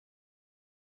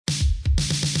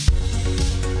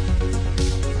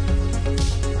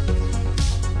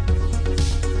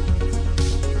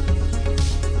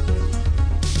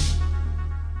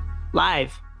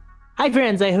Live. Hi,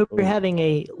 friends. I hope you're Oh, having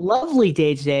a lovely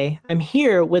day today. I'm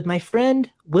here with my friend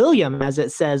William, as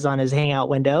it says on his Hangout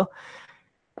window.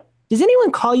 Does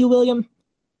anyone call you William?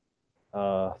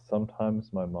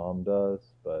 sometimes my mom does,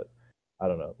 but I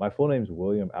don't know. My full name's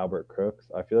William Albert Crooks.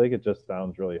 I feel like it just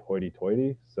sounds really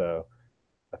hoity-toity, so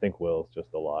I think Will's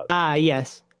just a lot. Ah,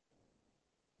 yes.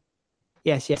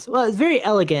 Yes, yes. Well, it's very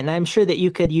elegant, and I'm sure that you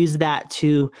could use that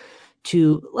to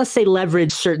let's say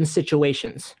leverage certain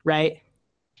situations, right?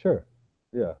 Sure.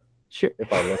 Yeah. Sure.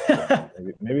 If I looked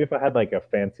good. Maybe if I had like a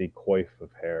fancy coif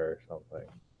of hair or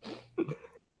something.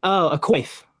 Oh, a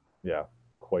coif. Yeah,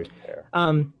 coiffed hair.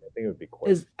 Um, I think it would be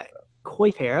coiffed. is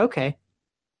coif hair. Okay.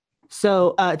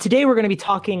 So today we're going to be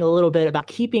talking a little bit about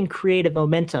keeping creative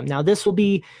momentum. Now, this will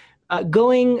be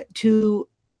going to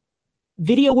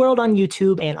video world on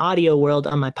YouTube and audio world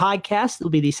on my podcast. It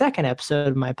will be the second episode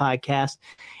of my podcast.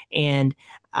 And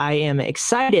I am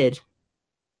excited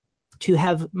to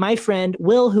have my friend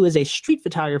Will, who is a street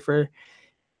photographer.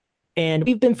 And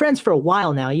we've been friends for a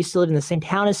while now. I used to live in the same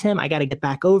town as him. I got to get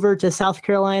back over to South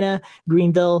Carolina,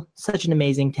 Greenville, such an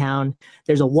amazing town.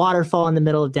 There's a waterfall in the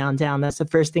middle of downtown. That's the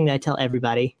first thing that I tell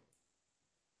everybody.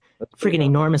 That's pretty Freaking hard.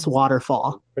 enormous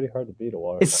waterfall. Pretty hard to beat a It's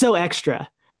waterfall. so extra.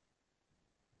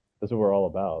 That's what we're all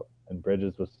about. And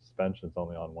bridges with suspensions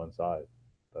only on one side.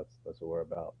 That's what we're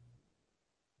about.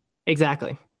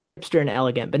 Exactly. Hipster and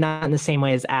elegant, but not in the same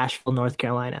way as Asheville, North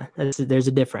Carolina. There's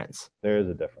a difference. There is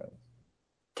a difference.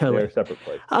 They are Totally. separate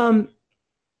places. Um,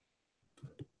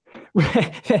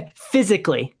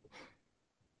 physically,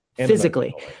 And physically.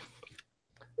 emotionally.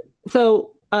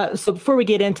 So before we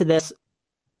get into this,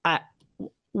 uh,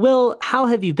 Will, how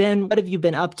have you been? What have you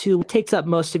been up to? What takes up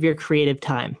most of your creative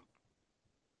time?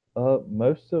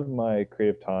 Most of my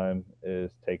creative time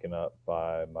is taken up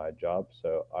by my job.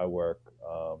 So I work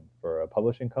for a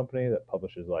publishing company that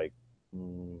publishes like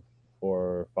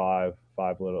four or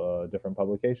five little different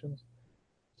publications.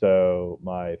 So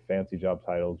my fancy job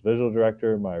title is visual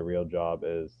director. My real job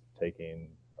is taking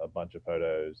a bunch of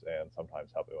photos and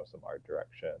sometimes helping with some art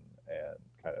direction and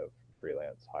kind of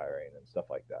freelance hiring and stuff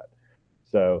like that.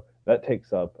 So that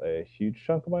takes up a huge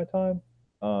chunk of my time.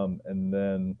 And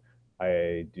then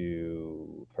I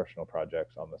do personal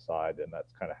projects on the side, and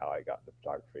that's kind of how I got into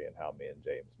photography and how me and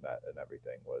James met and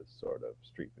everything was sort of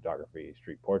street photography,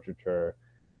 street portraiture.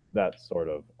 That's sort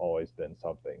of always been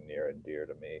something near and dear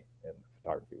to me in the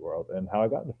photography world and how I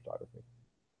got into photography.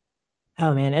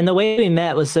 Oh man, and the way we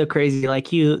met was so crazy.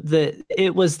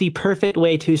 It was the perfect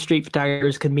way two street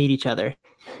photographers could meet each other.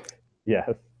 Yes.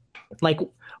 Like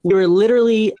you were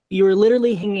literally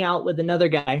hanging out with another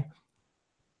guy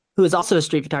who is also a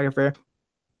street photographer,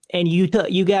 and you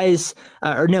guys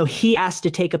or no, he asked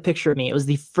to take a picture of me. It was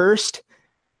the first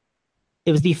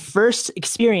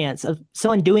experience of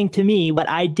someone doing to me what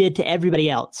I did to everybody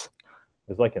else.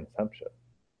 It's like Inception.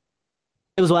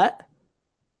 It was what?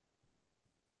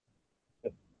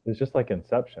 It's just like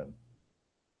Inception.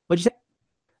 What'd you say?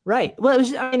 Right. Well,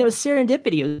 it was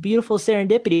serendipity. It was beautiful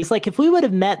serendipity. It's like if we would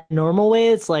have met normal way,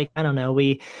 it's like, I don't know,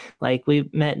 we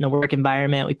met in a work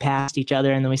environment, we passed each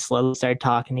other, and then we slowly started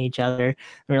talking to each other. And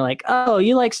we are like, oh,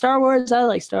 you like Star Wars? I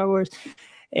like Star Wars.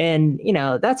 And,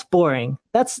 that's boring.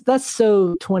 That's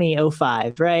so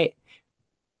 2005, right?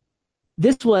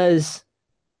 This was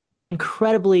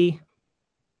incredibly,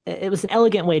 it was an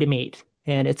elegant way to meet.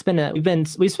 And we've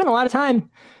spent a lot of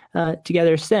time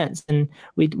together since. And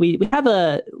we have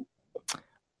I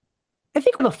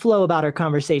think we have a flow about our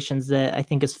conversations that I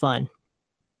think is fun.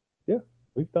 Yeah,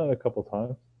 we've done it a couple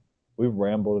times. We've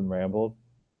rambled and rambled.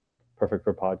 Perfect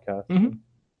for podcasting.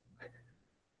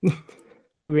 Mm-hmm.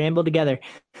 We ramble together.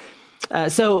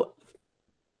 So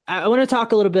I want to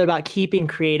talk a little bit about keeping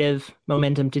creative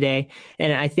momentum today.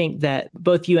 And I think that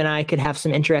both you and I could have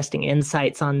some interesting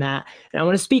insights on that. And I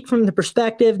want to speak from the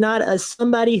perspective, not as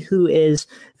somebody who is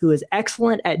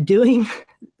excellent at doing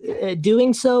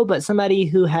so, but somebody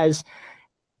who has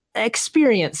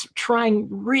experience trying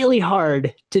really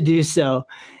hard to do so.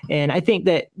 And I think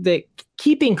that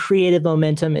keeping creative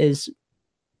momentum is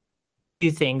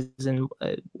two things. And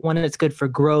one, it's good for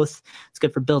growth. It's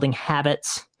good for building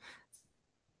habits,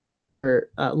 for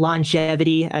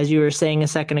longevity, as you were saying a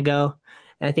second ago.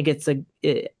 And I think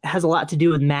it has a lot to do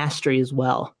with mastery as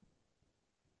well.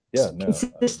 Yeah, no.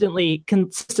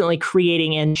 Consistently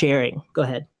creating and sharing. Go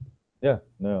ahead. Yeah,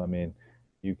 no. I mean,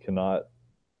 you cannot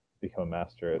become a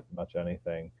master at much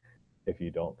anything if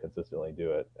you don't consistently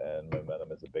do it. And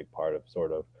momentum is a big part of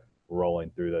sort of rolling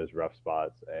through those rough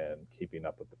spots and keeping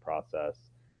up with the process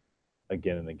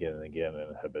again and again and again in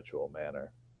a habitual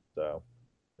manner. So,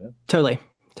 yeah. Totally.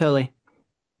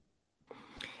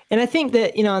 And I think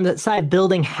that, on the side of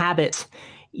building habits,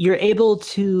 you're able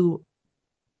to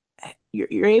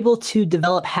you're able to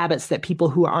develop habits that people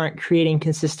who aren't creating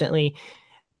consistently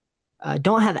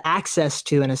don't have access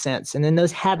to, in a sense. And then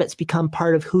those habits become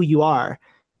part of who you are.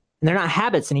 And they're not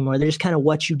habits anymore. They're just kind of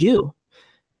what you do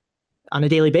on a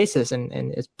daily basis. And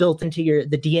it's built into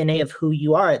the DNA of who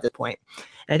you are at this point.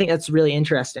 And I think that's really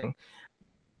interesting.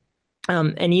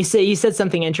 And you said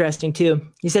something interesting too.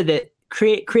 You said that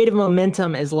creative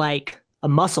momentum is like a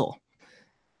muscle.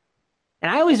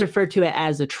 And I always refer to it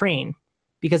as a train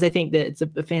because I think that it's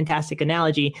a fantastic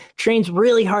analogy. Train's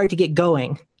really hard to get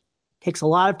going. It takes a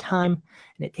lot of time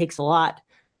and it takes a lot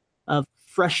of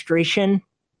frustration.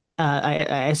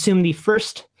 I assume the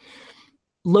first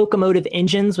locomotive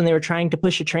engines, when they were trying to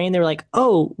push a train, they were like,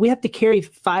 oh, we have to carry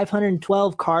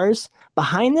 512 cars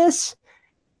behind this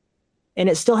and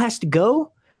it still has to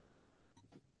go.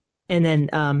 And then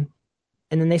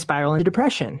they spiral into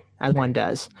depression, as one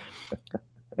does.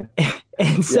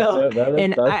 And Yeah, so,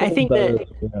 and that's I a think better, that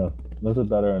yeah, that's a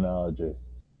better analogy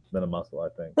than a muscle, I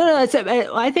think. no,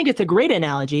 no, I think it's a great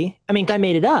analogy. I mean, I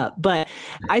made it up, but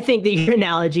I think that your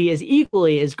analogy is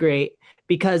equally as great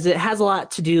because it has a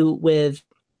lot to do with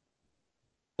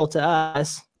to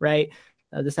us, right?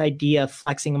 This idea of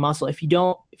flexing a muscle. If you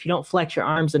don't flex your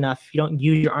arms enough, if you don't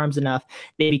use your arms enough,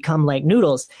 they become like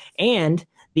noodles. And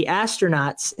the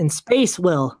astronauts in space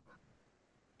will.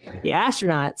 The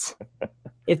astronauts,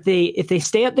 if they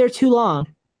stay up there too long,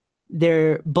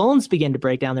 their bones begin to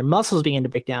break down, their muscles begin to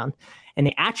break down, and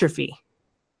they atrophy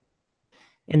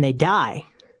and they die.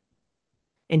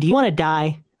 And do you want to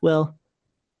die? Well,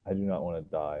 I do not want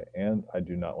to die, and I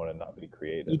do not want to not be you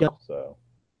creative. don't. So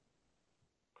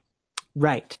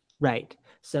Right, right.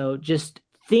 So just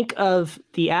think of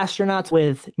the astronauts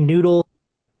with noodle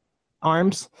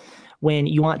arms when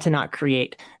you want to not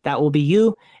create. That will be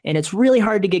you. And it's really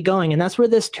hard to get going. And that's where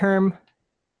this term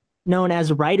known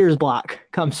as writer's block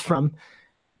comes from,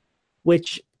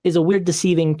 which is a weird,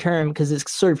 deceiving term because it's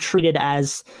sort of treated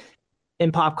as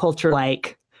in pop culture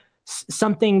like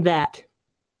something that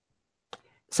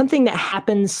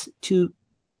happens to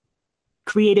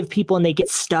creative people and they get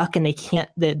stuck and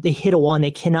they hit a wall and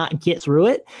they cannot get through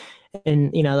it.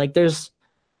 And like there's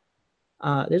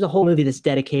a whole movie that's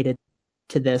dedicated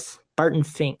to this. Barton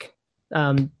Fink.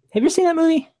 Have you seen that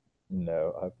movie?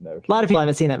 no, I've never A lot seen of it. people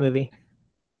haven't seen that movie.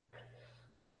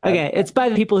 Have Okay, it's by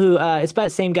the people who. It's by the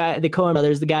same guy, the Coen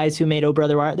brothers, the guys who made Oh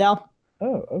Brother Art Thou.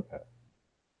 oh, okay.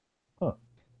 Huh.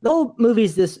 The whole movie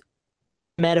is this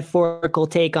metaphorical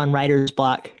take on writer's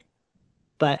block,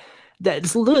 but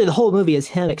that's literally the whole movie is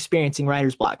him experiencing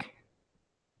writer's block.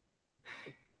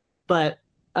 But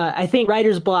I think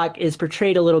writer's block is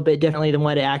portrayed a little bit differently than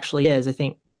what it actually is. I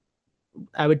think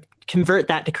I would convert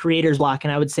that to creator's block.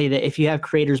 And I would say that if you have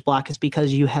creator's block, it's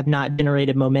because you have not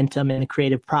generated momentum in a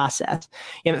creative process.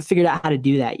 You haven't figured out how to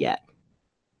do that yet.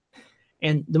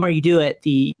 And the more you do it,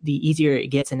 the easier it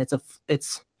gets. And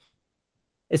it's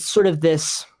sort of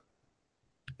this,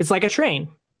 it's like a train.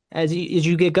 As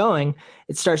you get going,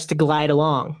 it starts to glide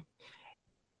along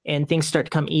and things start to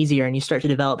come easier and you start to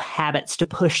develop habits to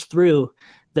push through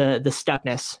the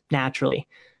stuckness naturally.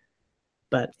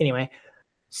 But anyway,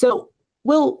 so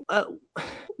Will,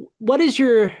 what is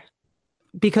your,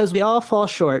 because we all fall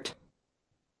short,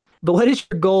 but what is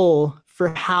your goal for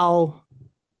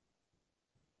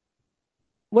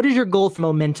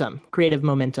momentum, creative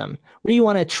momentum? What do you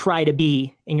want to try to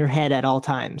be in your head at all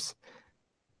times?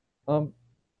 Um,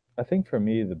 I think for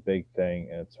me the big thing,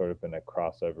 and it's sort of been a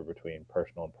crossover between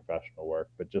personal and professional work,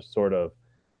 but just sort of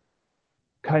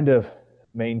kind of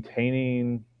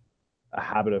maintaining a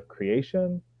habit of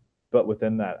creation, but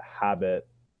within that habit,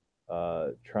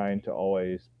 trying to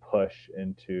always push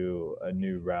into a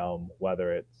new realm,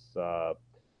 whether it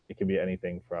can be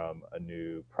anything from a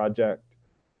new project,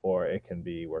 or it can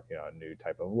be working on a new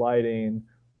type of lighting,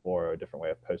 or a different way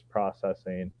of post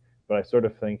processing. But I sort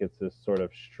of think it's this sort of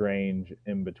strange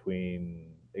in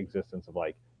between existence of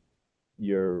like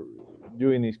you're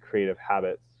doing these creative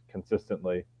habits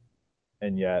consistently,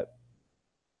 and yet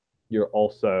you're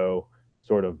also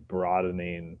sort of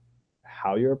broadening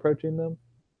how you're approaching them,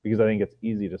 because I think it's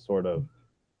easy to sort of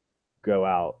go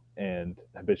out and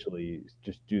habitually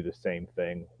just do the same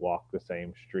thing, walk the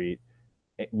same street,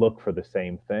 look for the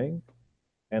same thing.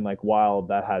 And like while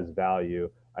that has value,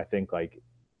 I think like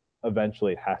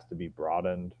eventually it has to be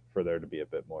broadened for there to be a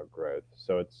bit more growth.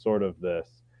 So it's sort of this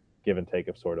give and take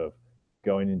of sort of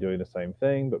going and doing the same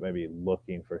thing, but maybe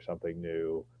looking for something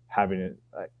new, having it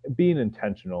being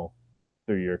intentional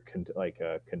through your like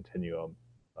a continuum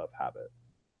of habit.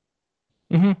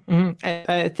 Mm-hmm,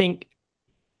 mm-hmm. I think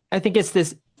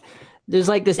it's there's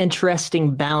like this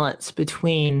interesting balance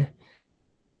between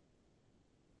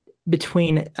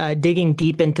digging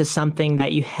deep into something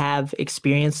that you have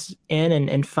experience in,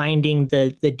 and finding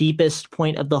the deepest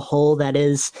point of the hole that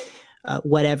is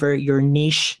whatever your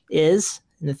niche is,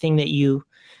 and the thing that you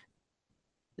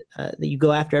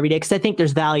go after every day. Because I think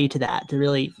there's value to that, to Yeah,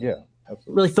 really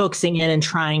absolutely. focusing in and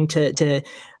trying to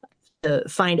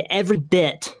find every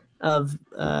bit of,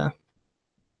 I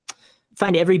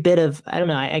don't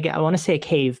know, I want to say a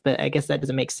cave, but I guess that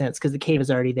doesn't make sense because the cave is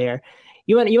already there.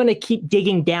 You want to keep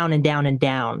digging down and down and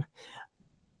down,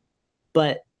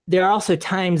 but there are also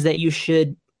times that you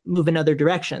should move in other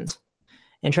directions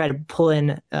and try to pull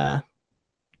in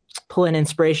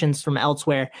inspirations from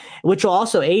elsewhere, which will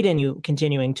also aid in you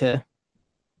continuing to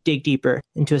dig deeper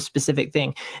into a specific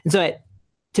thing. And so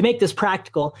to make this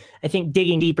practical, I think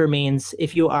digging deeper means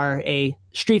if you are a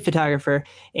street photographer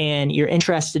and you're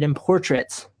interested in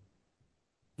portraits,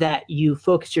 that you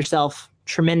focus yourself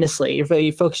tremendously.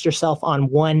 You focus yourself on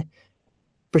one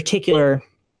particular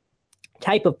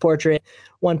type of portrait,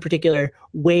 one particular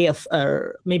way of,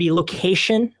 maybe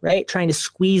location, right? Trying to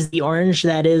squeeze the orange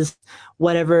that is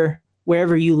wherever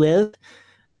you live.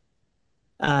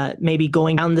 Maybe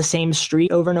going down the same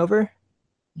street over and over.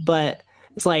 But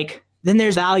it's like, then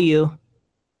there's value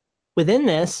within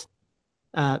this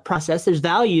process. There's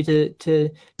value to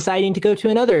deciding to go to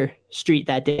another street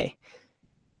that day.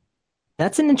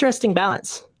 That's an interesting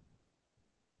balance.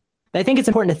 I think it's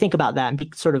important to think about that and be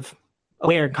sort of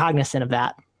aware and cognizant of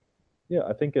that. Yeah,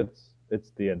 I think it's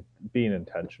the being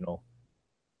intentional,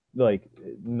 like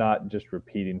not just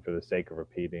repeating for the sake of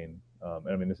repeating. And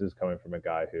I mean, this is coming from a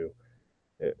guy who,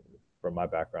 it, from my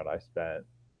background, I spent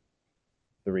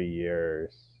 3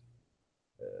 years,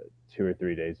 2 or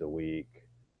 3 days a week,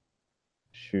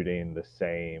 shooting the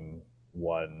same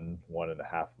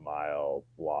 1.5 mile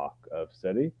block of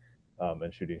city,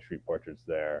 and shooting street portraits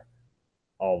there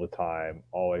all the time,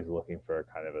 always looking for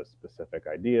kind of a specific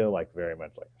idea, like very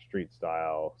much like a street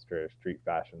style, street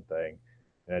fashion thing.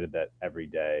 And I did that every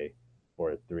day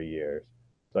for 3 years.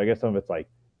 So I guess some of it's like,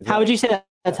 it's How not, would you say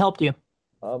that's helped you?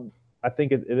 um, I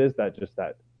think it is that just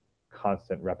that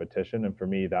constant repetition. And for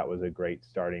me, that was a great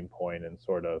starting point and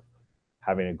sort of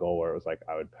having a goal where it was like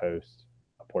I would post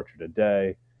a portrait a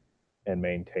day and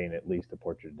maintain at least a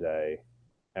portrait a day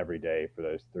every day for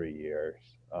those 3 years.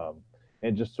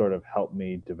 And just sort of helped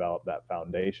me develop that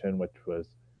foundation, which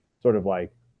was sort of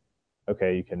like,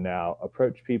 okay, you can now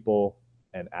approach people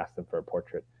and ask them for a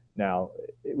portrait. Now,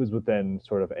 it was within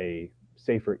sort of a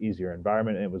safer, easier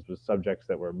environment, and it was with subjects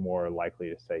that were more likely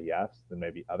to say yes than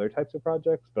maybe other types of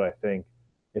projects. But I think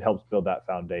it helps build that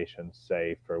foundation,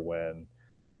 say, for when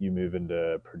you move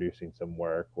into producing some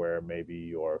work where maybe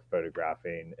you're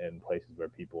photographing in places where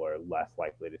people are less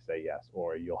likely to say yes,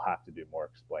 or you'll have to do more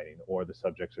explaining, or the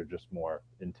subjects are just more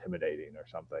intimidating or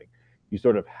something. You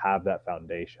sort of have that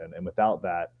foundation. And without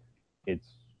that, it's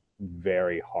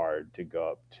very hard to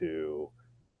go up to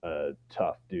a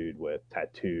tough dude with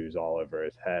tattoos all over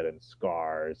his head and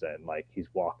scars and like he's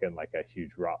walking like a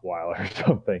huge Rottweiler or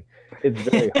something. It's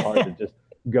very hard to just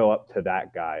go up to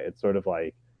that guy. It's sort of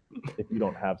like if you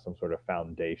don't have some sort of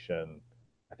foundation,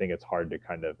 I think it's hard to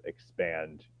kind of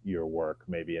expand your work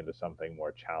maybe into something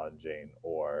more challenging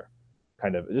or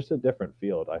kind of just a different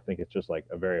field. I think it's just like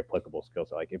a very applicable skill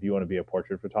set. Like if you want to be a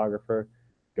portrait photographer,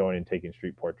 going and taking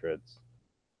street portraits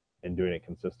and doing it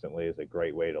consistently is a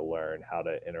great way to learn how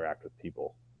to interact with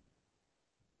people.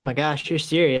 My gosh, you're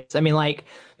serious. I mean, like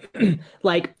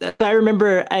I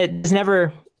remember, it's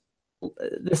never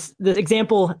this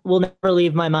example will never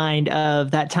leave my mind of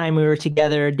that time we were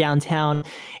together downtown,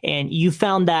 and you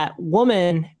found that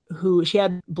woman who she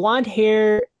had blonde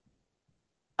hair.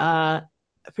 I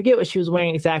forget what she was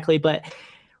wearing exactly, but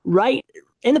right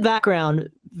in the background,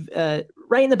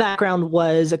 right in the background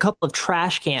was a couple of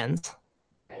trash cans. Do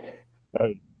Oh,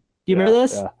 you remember yeah,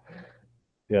 this? yeah,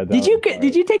 yeah. That Did was you my.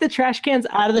 did you take the trash cans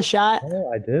out of the shot?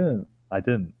 No, I didn't. I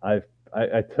didn't. I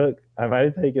took. I might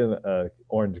have taken a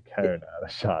orange cone out of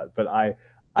the shot, but I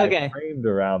Okay. framed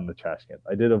around the trash cans.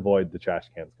 I did avoid the trash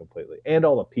cans completely, and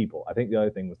all the people. I think the other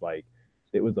thing was like,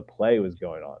 it was a play was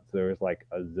going on, so there was like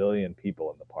a zillion people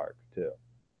in the park too.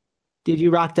 Did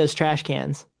you rock those trash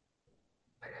cans?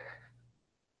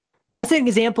 That's an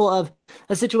example of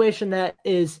a situation that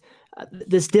is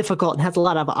this difficult and has a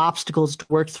lot of obstacles to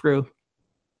work through.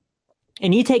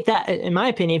 And you take that, in my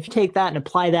opinion, if you take that and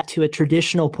apply that to a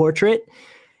traditional portrait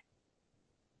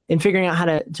and figuring out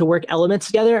how to work elements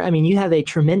together, I mean, you have a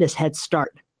tremendous head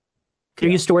start. You're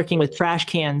Yeah, used to working with trash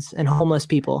cans and homeless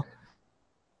people.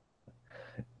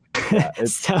 yeah.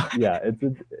 It's So, yeah.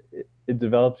 It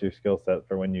develops your skill set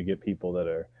for when you get people that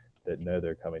are that know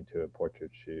they're coming to a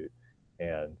portrait shoot,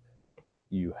 and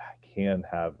you can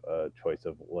have a choice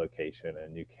of location,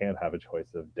 and you can have a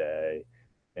choice of day,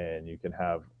 and you can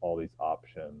have all these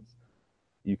options.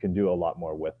 You can do a lot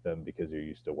more with them because you're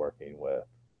used to working with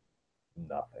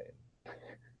nothing.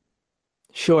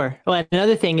 Sure. Well,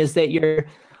 another thing is that you're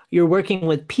working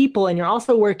with people, and you're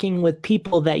also working with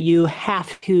people that you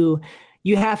have to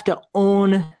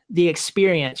own the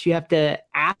experience. You have to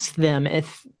ask them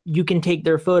if you can take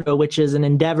their photo, which is an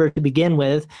endeavor to begin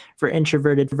with for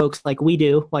introverted folks like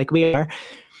we are.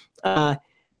 Uh,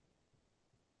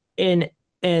 and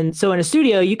and so in a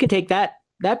studio, you can take that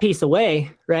piece away,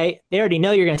 right? They already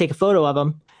know you're going to take a photo of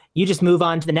them. You just move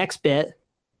on to the next bit,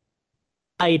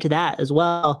 value to that as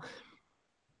well.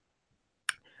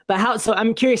 But so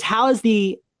I'm curious, how is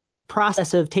the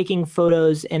process of taking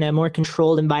photos in a more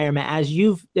controlled environment as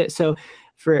you've so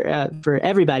for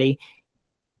everybody,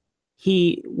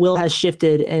 Will has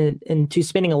shifted into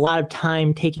spending a lot of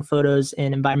time taking photos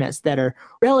in environments that are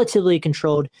relatively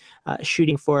controlled,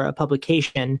 shooting for a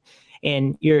publication.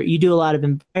 And you do a lot of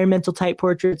environmental type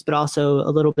portraits, but also a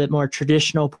little bit more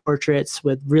traditional portraits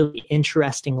with really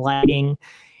interesting lighting.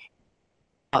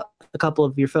 A couple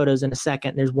of your photos in a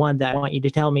second. There's one that I want you to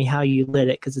tell me how you lit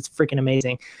it because it's freaking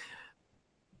amazing.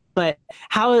 But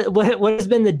what has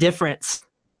been the difference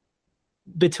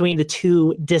between the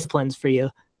two disciplines for you?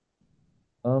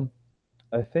 Um,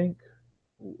 I think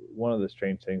one of the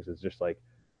strange things is just like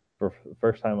for the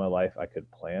first time in my life, I could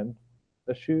plan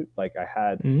a shoot. Like I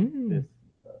had this Mm.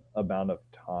 amount of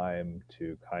time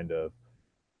to kind of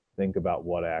think about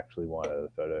what I actually wanted the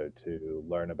photo to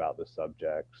learn about the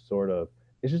subject. Sort of,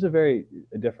 it's just a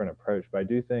different approach. But I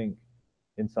do think,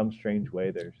 in some strange way,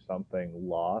 there's something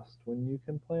lost when you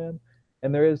can plan,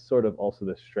 and there is sort of also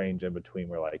this strange in between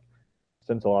where like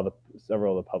since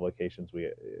several of the publications we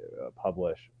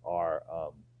publish are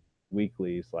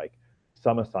weeklies, like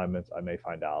some assignments I may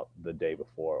find out the day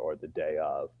before or the day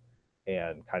of,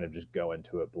 and kind of just go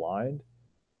into it blind.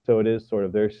 So it is sort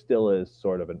of there still is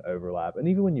sort of an overlap, and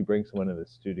even when you bring someone in the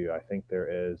studio, I think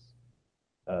there is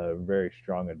a very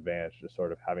strong advantage to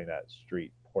sort of having that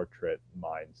street portrait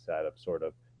mindset of sort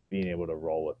of being able to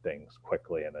roll with things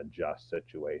quickly and adjust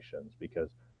situations, because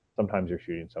sometimes you're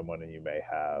shooting someone and you may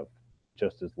have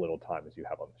just as little time as you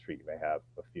have on the street. You may have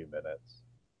a few minutes.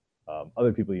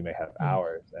 Other people you may have Mm.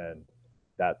 hours, and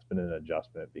that's been an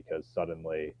adjustment because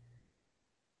suddenly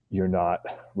you're not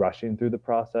rushing through the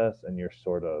process and you're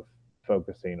sort of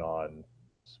focusing on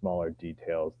smaller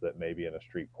details that maybe in a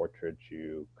street portrait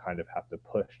you kind of have to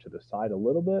push to the side a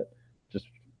little bit, just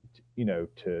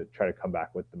to try to come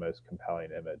back with the most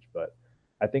compelling image. But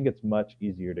I think it's much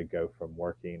easier to go from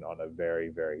working on a very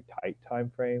very tight time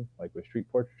frame like with street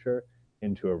portraiture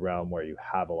into a realm where you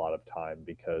have a lot of time,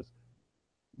 because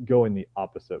going the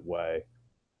opposite way,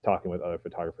 talking with other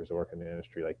photographers who work in the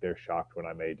industry, like they're shocked when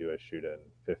I may do a shoot in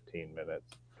 15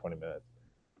 minutes, 20 minutes.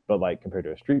 But like compared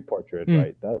to a street portrait, Mm.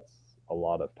 right, that's a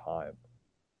lot of time.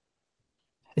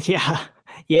 Yeah,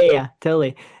 yeah,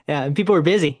 totally. Yeah, and people were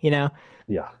busy. Yeah.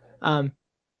 Um,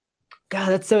 God,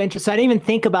 that's so interesting. So I didn't even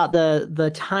think about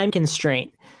the time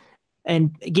constraint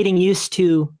and getting used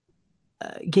to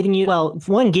getting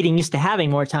used to having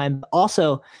more time, but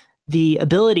also the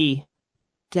ability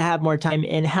to have more time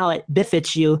and how it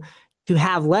benefits you to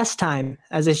have less time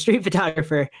as a street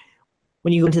photographer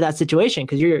when you go into that situation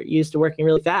because you're used to working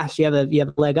really fast. You have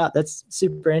a leg up. That's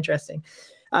super interesting.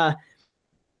 Uh,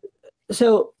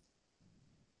 so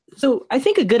so I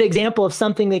think a good example of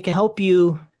something that can help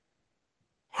you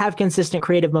have consistent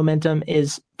creative momentum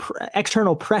is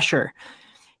external pressure.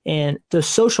 And the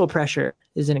social pressure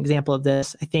is an example of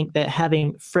this. I think that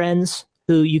having friends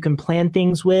who you can plan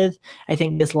things with, I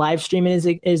think this live streaming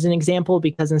is an example,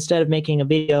 because instead of making a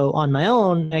video on my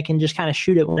own, I can just kind of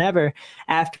shoot it whenever.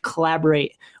 I have to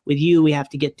collaborate with you. We have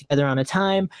to get together on a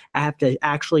time. I have to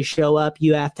actually show up.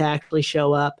 You have to actually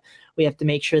show up. We have to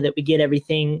make sure that we get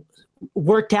everything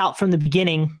worked out from the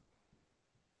beginning.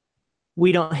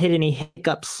 We don't hit any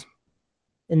hiccups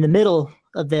in the middle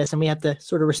of this, and we have to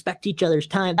sort of respect each other's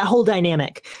time. That whole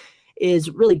dynamic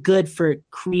is really good for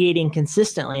creating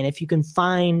consistently. And if you can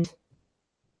find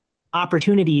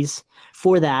opportunities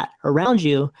for that around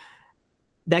you,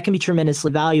 that can be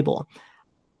tremendously valuable.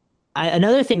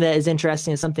 Another thing that is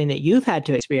interesting is something that you've had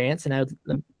to experience, and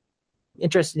I'm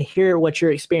interested to hear what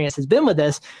your experience has been with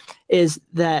this, is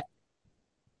that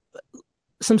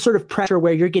some sort of pressure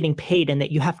where you're getting paid and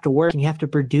that you have to work and you have to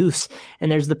produce,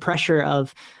 and there's the pressure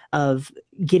of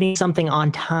getting something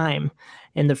on time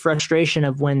and the frustration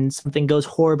of when something goes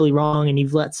horribly wrong and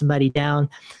you've let somebody down.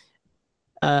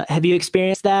 Have you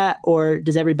experienced that, or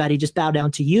does everybody just bow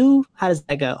down to you? How does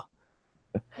that go?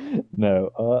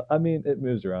 No, I mean it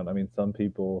moves around. I mean, some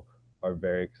people are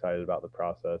very excited about the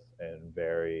process and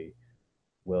very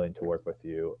willing to work with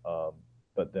you.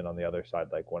 But then on the other side,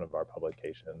 like one of our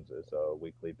publications is a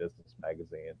weekly business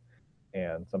magazine,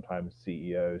 and sometimes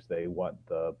CEOs they want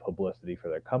the publicity for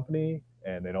their company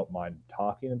and they don't mind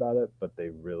talking about it, but they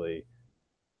really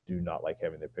do not like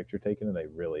having their picture taken, and they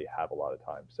really have a lot of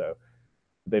time. So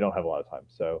they don't have a lot of time.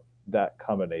 So that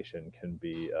combination can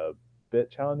be a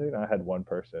bit challenging. I had one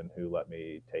person who let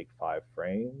me take 5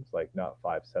 frames, like not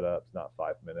 5 setups, not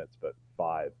 5 minutes, but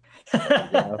 5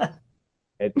 photographs.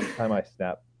 And each time I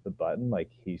snapped the button,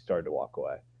 like he started to walk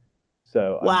away.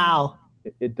 So I mean, Wow.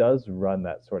 it does run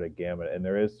that sort of gamut, and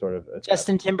there is sort of a set.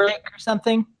 Justin Timberlake or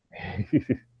something?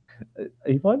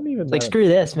 He wasn't even It's like, that. screw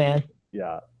this, man.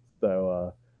 Yeah.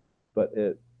 So, but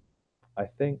I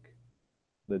think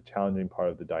the challenging part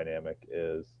of the dynamic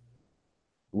is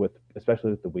with,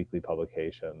 especially with the weekly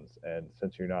publications, and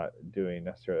since you're not doing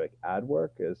necessarily like ad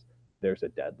work, is there's a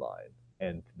deadline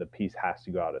and the piece has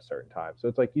to go out a certain time. So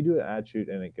it's like you do an ad shoot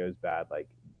and it goes bad, like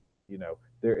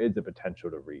there is a potential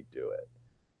to redo it.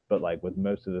 But like with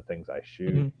most of the things I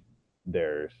shoot, Mhm.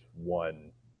 there's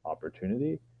one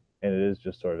opportunity, and it is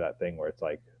just sort of that thing where it's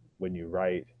like when you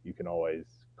write, you can always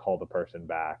call the person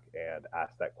back and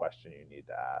ask that question you need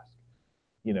to ask.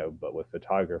 But with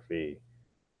photography,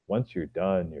 once you're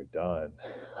done, you're done.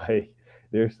 Like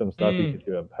there's some stuff you Mm. can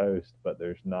do in post, but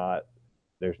there's not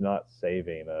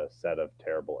saving a set of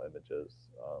terrible images.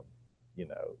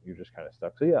 You're just kind of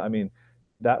stuck. So yeah, I mean,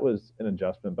 that was an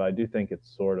adjustment, but I do think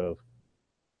it's sort of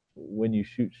when you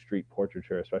shoot street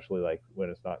portraiture, especially like when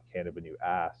it's not candid, when you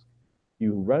ask,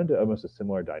 you run into almost a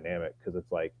similar dynamic because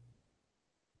it's like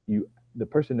the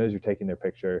person knows you're taking their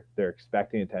picture, they're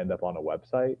expecting it to end up on a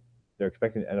website. They're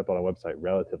expecting to end up on a website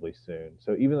relatively soon.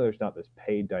 So even though there's not this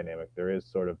paid dynamic, there is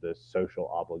sort of this social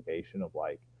obligation of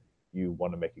like you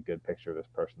want to make a good picture of this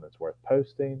person that's worth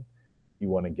posting. You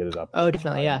want to get it up in Oh,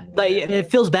 definitely, yeah. time. Like it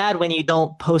feels bad when you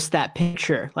don't post that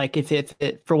picture. Like if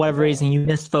it, for whatever Yeah, reason you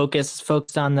missed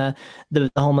focused on the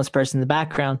homeless person in the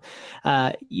background,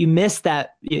 you miss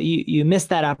that you miss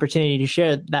that opportunity to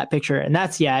share that picture. And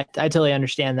that's yeah, I totally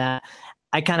understand that.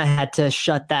 I kind of had to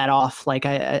shut that off. Like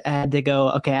I had to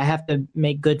go, okay, I have to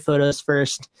make good photos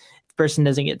first. If the person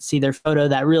doesn't get to see their photo,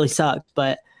 that really sucked.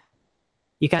 But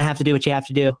you kind of have to do what you have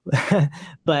to do.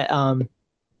 but um,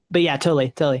 but yeah,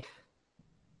 totally.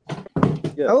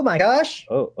 yeah. Oh my gosh.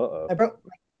 Oh, uh-oh. I broke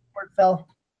my board fell.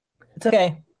 It's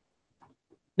okay.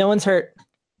 No one's hurt.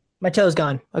 My toe's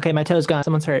gone. Okay, my toe's gone.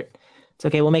 Someone's hurt. It's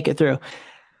okay. We'll make it through.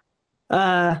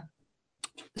 Uh,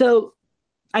 so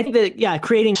I think that yeah,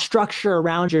 creating structure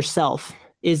around yourself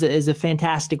is a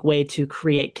fantastic way to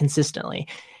create consistently.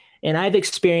 And I've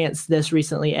experienced this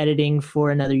recently editing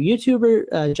for another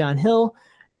YouTuber, John Hill,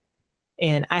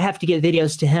 and I have to get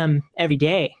videos to him every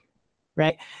day,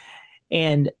 right?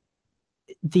 And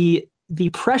the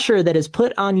pressure that is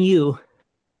put on you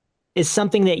is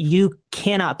something that you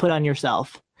cannot put on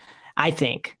yourself. I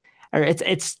think, or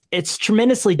it's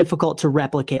tremendously difficult to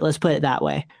replicate. Let's put it that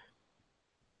way.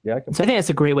 Yeah, I So I think completely. that's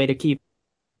a great way to keep.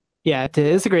 Yeah,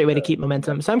 it's a great way to keep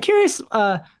momentum. So I'm curious.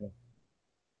 Go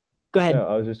No, ahead.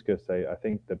 I was just gonna say, I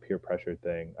think the peer pressure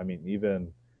thing. I mean,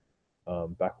 even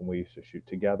back when we used to shoot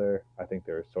together, I think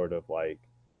there was sort of like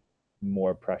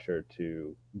more pressure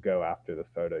to go after the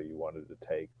photo you wanted to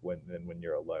take when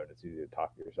you're alone. It's easy to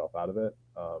talk yourself out of it.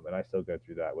 And I still go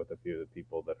through that with a few of the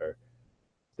people that are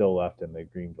still left in the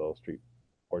Greenville street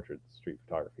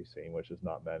photography scene, which is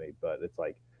not many, but it's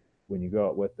like when you go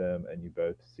out with them and you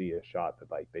both see a shot that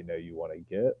like they know you want to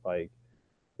get, like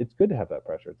it's good to have that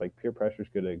pressure. It's like peer pressure is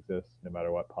good to exist no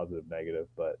matter what, positive, negative,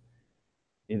 but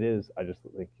it is. I just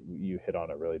think you hit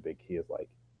on a really big key is like,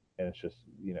 and it's just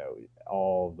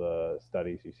all the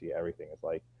studies you see, everything is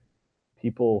like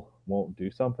people won't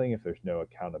do something if there's no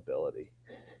accountability.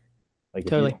 Like if you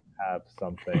Totally, don't have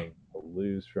something to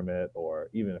lose from it, or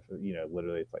even if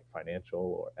literally it's like financial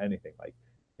or anything, like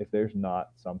if there's not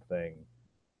something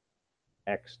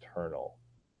external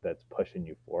that's pushing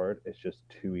you forward, it's just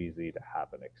too easy to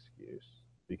have an excuse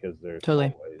because there's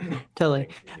totally, always totally.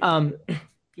 things you need to Um, do.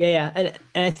 yeah, and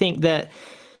I think that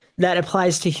that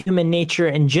applies to human nature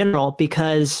in general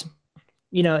because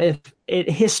if it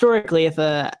historically, if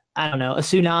a I don't know, a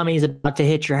tsunami is about to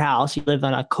hit your house, you live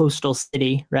in a coastal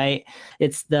city, right?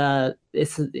 The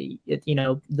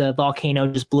volcano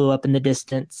just blew up in the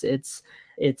distance. It's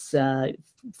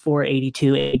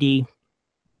 482 AD,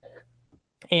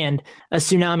 and a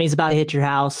tsunami is about to hit your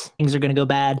house. Things are going to go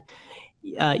bad.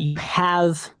 You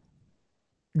have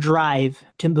drive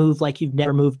to move like you've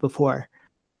never moved before,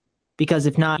 because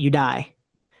if not, you die.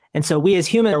 And so we as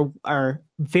humans are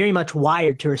very much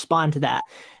wired to respond to that.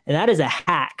 And that is a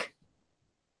hack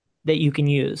that you can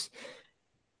use.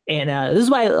 And this is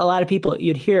why a lot of people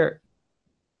you hear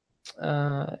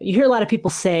a lot of people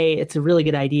say it's a really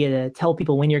good idea to tell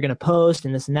people when you're going to post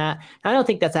and this and that. I don't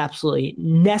think that's absolutely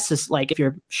necessary. Like if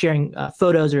you're sharing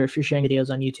photos or if you're sharing videos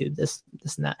on YouTube, this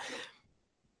and that.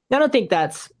 I don't think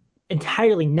that's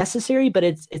entirely necessary, but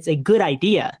it's a good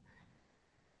idea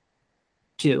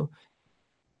too.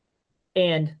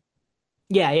 And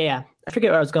yeah. I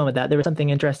forget where I was going with that. There was something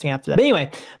interesting after that. But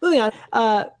anyway, moving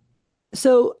on.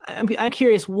 So I'm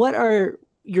curious, what are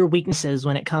your weaknesses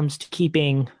when it comes to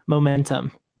keeping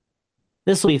momentum?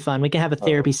 This will be fun. We can have a Oh,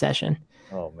 therapy session.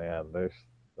 oh man, there's.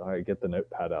 All right, get the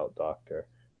notepad out, doctor.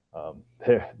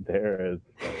 There is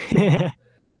plenty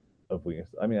of weakness.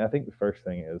 I mean, I think the first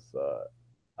thing is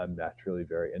I'm naturally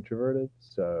very introverted,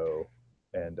 so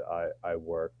and I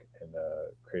work in a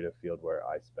creative field where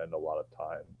I spend a lot of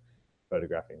time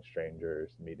photographing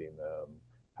strangers, meeting them,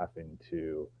 having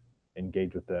to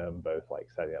engage with them, both like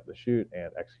setting up the shoot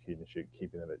and executing the shoot,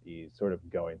 keeping them at ease, sort of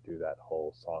going through that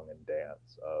whole song and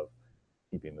dance of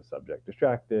keeping the subject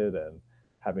distracted and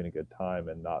having a good time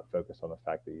and not focus on the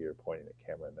fact that you're pointing a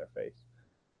camera in their face.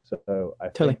 So I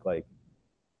Totally. think like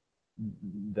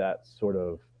that sort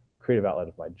of creative outlet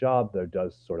of my job though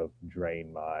does sort of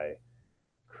drain my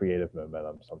creative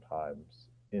momentum sometimes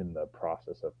in the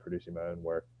process of producing my own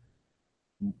work,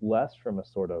 less from a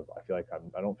sort of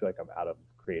I don't feel like I'm out of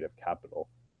creative capital,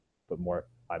 but more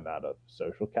I'm out of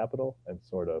social capital, and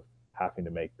sort of having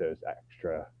to make those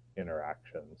extra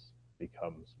interactions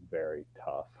becomes very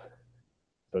tough.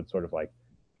 So it's sort of like,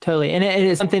 Totally. And it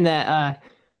is something that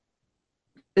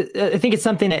I think it's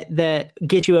something that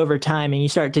gets you over time and you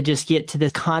start to just get to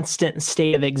this constant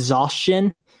state of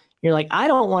exhaustion. You're like, I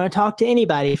don't want to talk to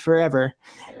anybody forever.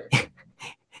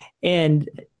 And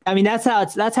I mean, that's how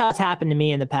it's happened to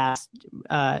me in the past.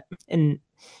 And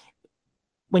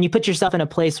when you put yourself in a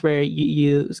place where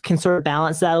you can sort of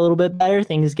balance that a little bit better,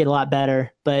 things get a lot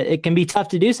better. But it can be tough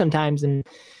to do sometimes. And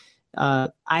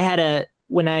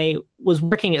when I was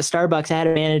working at Starbucks, I had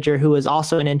a manager who was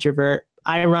also an introvert.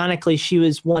 Ironically, she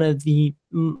was one of the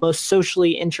most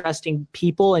socially interesting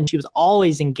people, and she was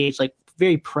always engaged, like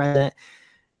very present,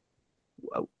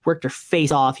 worked her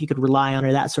face off. You could rely on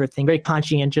her, that sort of thing. Very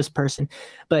conscientious person.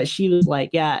 But she was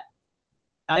like, yeah,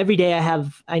 every day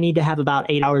I need to have about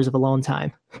 8 hours of alone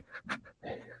time.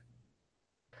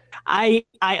 I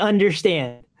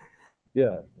understand.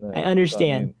 yeah, I no. So I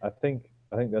understand. mean, I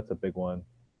think that's a big one.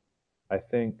 I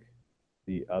think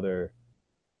the other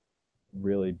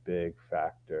really big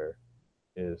factor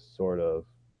is sort of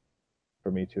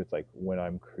for me too. It's like when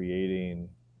I'm creating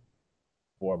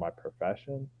for my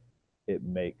profession, it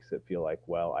makes it feel like,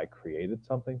 well, I created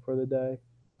something for the day.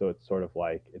 So it's sort of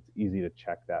like it's easy to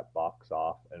check that box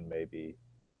off and maybe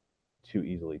too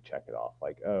easily check it off.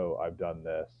 Like, oh, I've done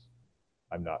this.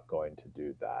 I'm not going to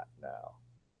do that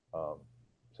now.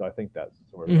 So I think that's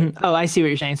sort of like, Mm-hmm. Oh, I see what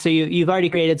you're saying. So you've already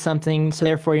created something, so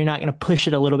therefore you're not going to push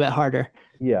it a little bit harder.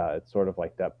 yeah, it's sort of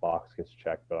like that box gets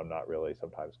checked, but I'm not really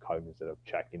sometimes cognizant of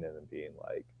checking it and being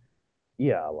like,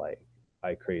 yeah, like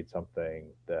I create something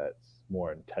that's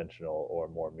more intentional or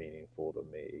more meaningful to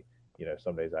me. You know,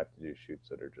 some days I have to do shoots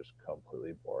that are just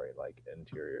completely boring, like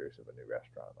interiors of a new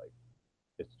restaurant. Like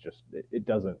it's just it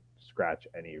doesn't scratch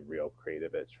any real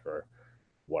creative itch for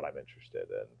what I'm interested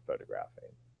in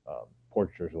photographing.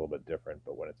 Portraiture is a little bit different,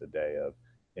 but when it's a day of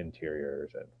interiors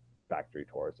and factory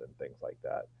tours and things like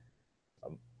that,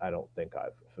 I don't think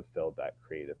I've fulfilled that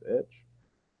creative itch.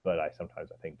 But I sometimes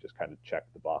I think just kind of check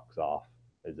the box off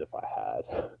as if I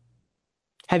had.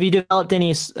 Have you developed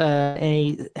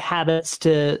any habits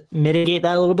to mitigate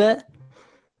that a little bit?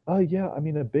 Yeah, I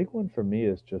mean, a big one for me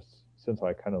is just since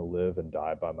I kind of live and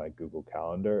die by my Google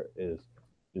Calendar, is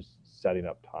just setting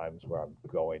up times where I'm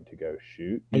going to go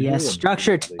shoot Yes, usually, and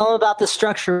structure. usually Tell them about the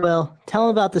structure, Will. Tell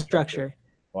them yeah, about the the structure. structure.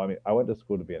 Well, I mean, I went to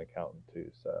school to be an accountant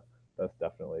too, so that's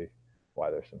definitely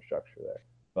why there's some structure there.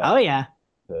 Oh But yeah.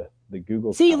 the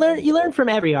Google See, you learn Calendar, from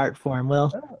every art form,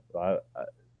 Will.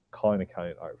 calling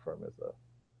accounting art firm is a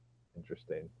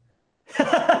interesting.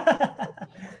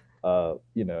 Oh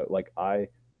You know, like I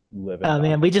live and die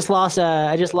man, by we just Google lost.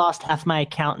 I just Calendar, lost half my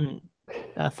accountant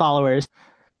followers.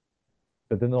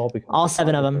 but then they'll all become All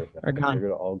seven of them photographers are now. They're gonna.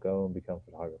 gonna all go and become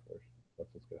photographers. That's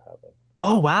what's gonna happen.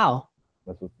 Oh wow,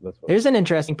 That's what. there's an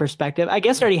interesting perspective. I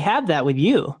guess I Yeah, already have that with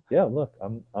you. yeah. Look,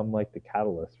 I'm like the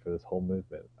catalyst for this whole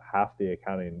movement. Half the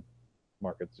accounting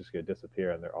market's just gonna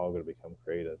disappear, and they're all gonna become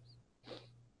creatives.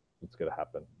 The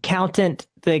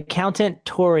The accountant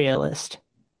torialist.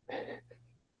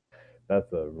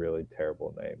 That's a really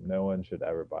terrible name. No one should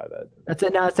ever buy that That's a no,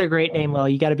 information. that's a great name. Well,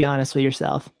 you got to be honest with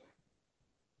yourself.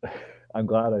 I'm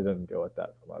glad I didn't go with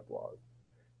that for my blog,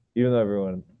 even though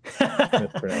everyone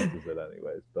mispronounces it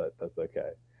anyways. But that's okay.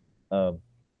 Um,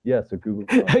 yeah. So Google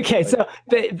Calendar, Okay, so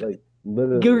like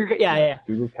literally, Google, yeah, yeah.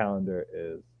 Google Calendar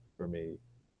is for me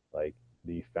like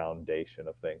the foundation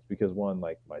of things because one,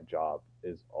 like my job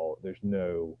is all there's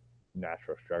no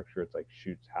natural structure. It's like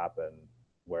shoots happen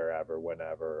wherever,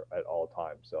 whenever, at all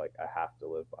times. So like I have to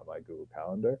live by my Google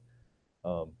Calendar.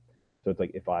 Um, so it's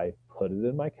like if I put it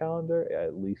in my calendar, I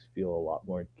at least feel a lot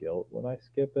more guilt when I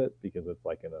skip it because it's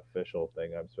like an official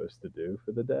thing I'm supposed to do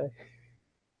for the day.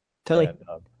 Totally. And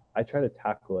I try to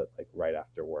tackle it like right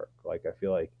after work. Like I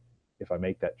feel like if I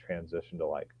make that transition to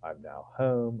like I'm now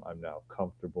home, I'm now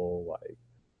comfortable, like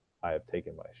I have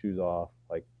taken my shoes off,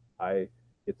 like I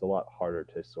it's a lot harder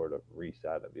to sort of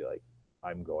reset and be like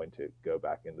I'm going to go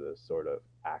back into this sort of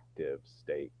active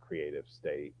state, creative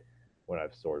state when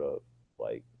I've sort of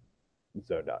like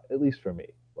zoned out. At least for me.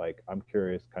 Like I'm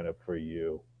curious kind of for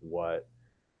you what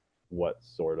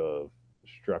sort of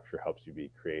structure helps you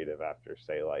be creative after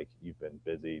say like you've been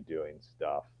busy doing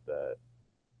stuff that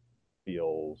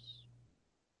feels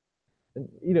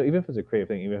even if it's a creative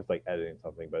thing, even if it's like editing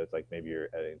something, but it's like maybe you're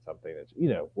editing something that's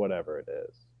whatever it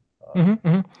is. um, Hmm,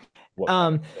 hmm. what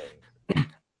kind of Um, things?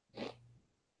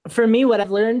 for me, what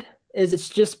I've learned is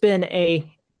it's been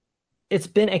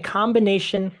a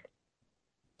combination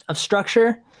of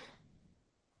structure,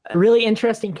 a really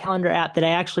interesting calendar app that I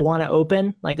actually want to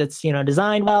open, like that's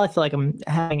designed well. I feel like I'm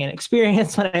having an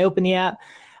experience when I open the app.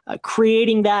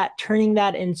 Creating that, turning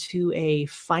that into a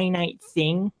finite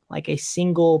thing, like a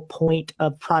single point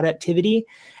of productivity,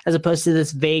 as opposed to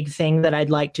this vague thing that I'd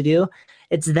like to do.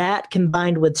 It's that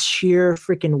combined with sheer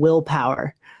freaking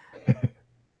willpower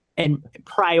and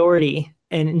priority,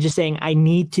 and just saying, I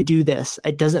need to do this.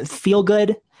 It doesn't feel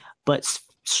good, but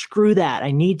screw that.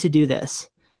 I need to do this.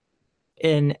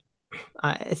 And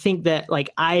I think that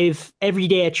like I've every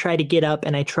day I try to get up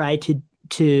and I try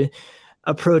to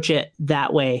approach it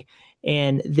that way.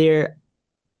 And there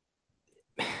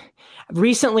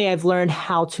recently I've learned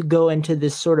how to go into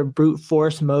this sort of brute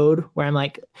force mode where I'm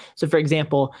like, so for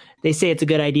example, they say it's a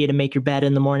good idea to make your bed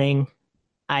in the morning.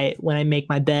 When I make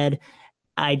my bed,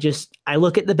 I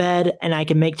look at the bed and I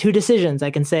can make two decisions. I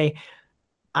can say,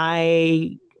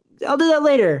 I I'll do that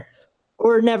later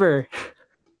or never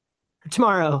or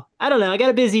tomorrow. I don't know. I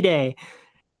got a busy day.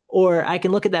 Or I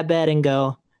can look at that bed and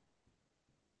go,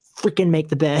 freaking make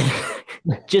the bed.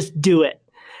 Just do it.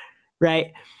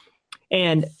 Right.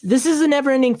 And this is a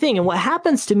never ending thing. And what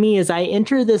happens to me is I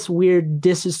enter this weird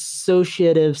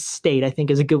dissociative state, I think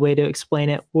is a good way to explain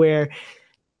it, where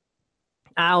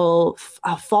I'll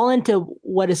fall into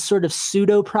what is sort of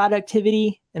pseudo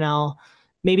productivity, and I'll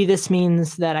maybe this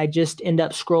means that I just end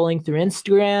up scrolling through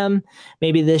Instagram.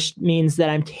 Maybe this means that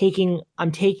I'm taking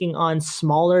on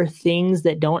smaller things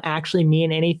that don't actually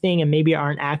mean anything and maybe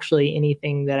aren't actually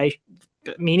anything that I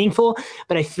meaningful,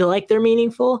 but I feel like they're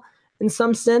meaningful in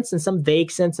some sense, in some vague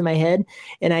sense in my head.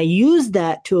 And I use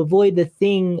that to avoid the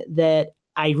thing that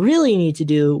I really need to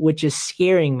do, which is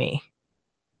scaring me.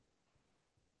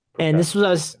 And this is what I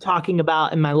was Procrastination. talking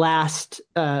about in my last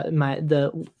my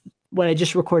the what I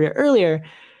just recorded earlier.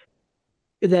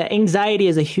 The anxiety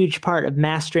is a huge part of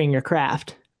mastering your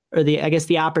craft, or the I guess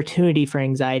the opportunity for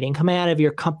anxiety and coming out of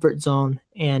your comfort zone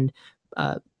and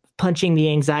uh, punching the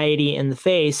anxiety in the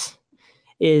face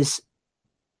is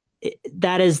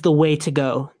that is the way to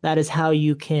go. That is how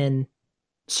you can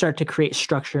start to create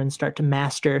structure and start to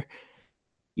master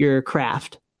your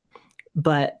craft.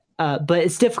 But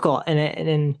it's difficult,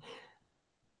 and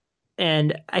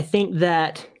I think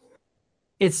that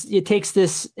it takes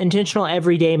this intentional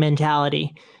everyday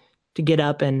mentality to get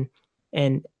up and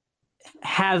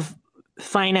have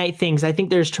finite things. I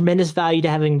think there's tremendous value to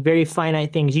having very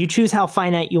finite things. You choose how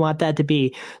finite you want that to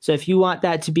be. So if you want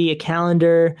that to be a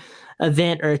calendar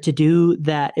event or to do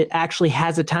that it actually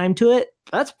has a time to it,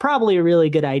 that's probably a really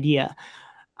good idea.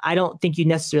 I don't think you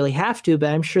necessarily have to,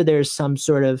 but I'm sure there's some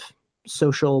sort of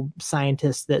social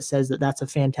scientist that says that that's a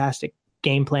fantastic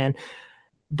game plan.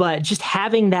 But just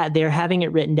having that there, having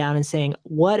it written down and saying,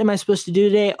 what am I supposed to do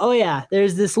today? Oh yeah,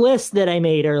 there's this list that I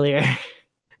made earlier.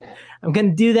 I'm going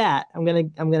to do that. I'm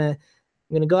going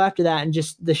to go after that. And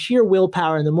just the sheer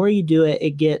willpower. And the more you do it,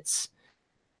 it gets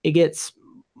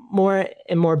more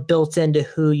and more built into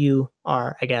who you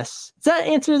are, I guess. Does that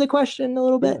answer the question a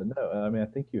little Yeah, bit? no, I mean I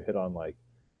think you hit on like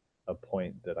a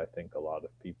point that I think a lot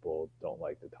of people don't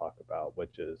like to talk about,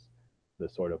 which is the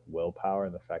sort of willpower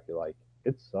and the fact that like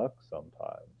it sucks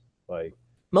sometimes. Like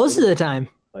Most it of is the time.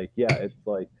 like yeah, it's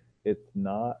like it's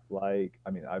not like,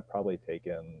 I mean, I've probably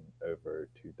taken over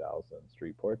 2,000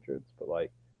 street portraits, but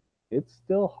like it's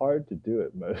still hard to do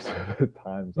it most of the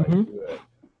times I Hmm. do it.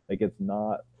 Like it's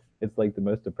not, it's like the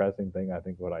most depressing thing I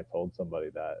think when I told somebody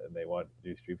that and they want to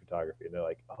do street photography and they're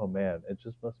like, oh man, it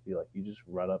just must be like you just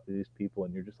run up to these people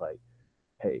and you're just like,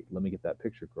 hey, let me get that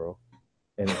picture, girl.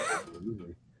 And it's really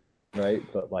easy, right?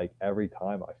 But like every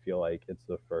time I feel like it's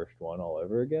the first one all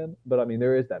over again. But I mean,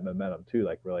 there is that momentum too,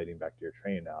 like relating back to your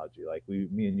train analogy. Like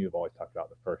me and you have always talked about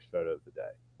the first photo of the day,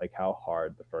 like how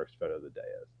hard the first photo of the day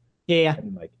is. Yeah, yeah. And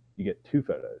then like you get two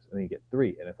photos and then you get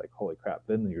three and it's like, holy crap.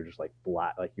 Then you're just like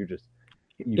flat, like you're just,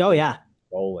 you Oh, feel yeah.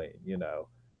 rolling, You're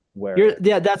where,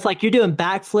 yeah, that's like you're doing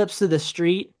backflips to the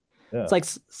street. yeah. It's like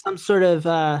some sort of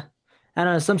I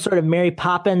don't know, some sort of Mary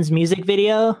Poppins music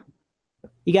video.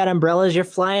 You got umbrellas, you're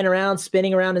flying around,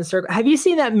 spinning around in circles. Have you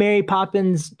seen that Mary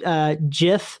Poppins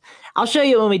GIF? I'll show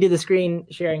you when we do the screen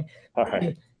sharing. All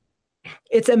right.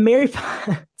 It's a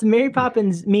it's a Mary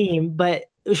Poppins meme, but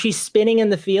she's spinning in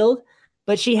the field,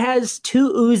 but she has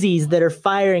two Uzis that are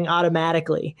firing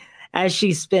automatically as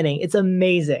she's spinning. It's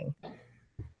amazing.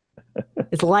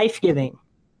 It's life-giving.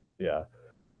 Yeah.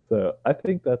 So I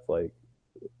think that's like,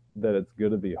 that it's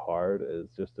going to be hard is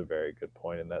just a very good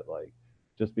point. And that like,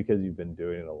 just because you've been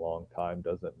doing it a long time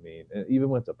doesn't mean, and even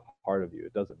when it's a part of you,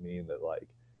 it doesn't mean that like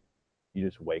you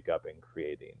just wake up and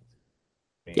creating.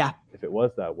 I mean, Yeah. if it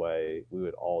was that way, we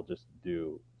would all just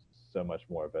do so much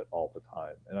more of it all the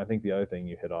time. And I think the other thing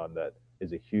you hit on that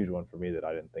is a huge one for me that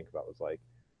I didn't think about was like,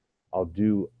 I'll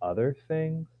do other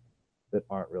things that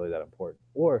aren't really that important.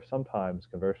 Or sometimes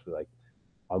conversely, like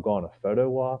I'll go on a photo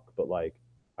walk, but like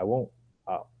I won't.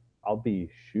 I'll be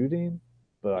shooting,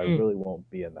 but I Mm, really won't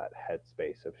be in that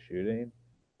headspace of shooting.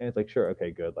 And it's like, sure,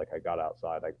 okay, good. Like I got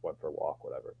outside, I went for a walk,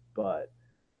 whatever. But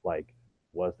like,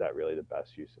 was that really the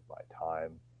best use of my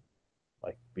time?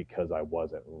 Like because I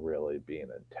wasn't really being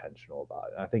intentional about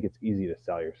it. And I think it's easy to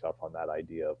sell yourself on that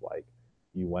idea of like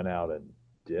you went out and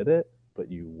did it, but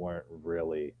you weren't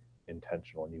really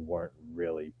intentional and you weren't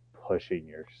really pushing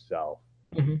yourself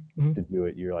mhm, mhm. to do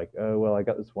it. You're like, oh well, I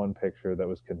got this one picture that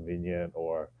was convenient,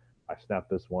 or I snapped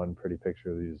this one pretty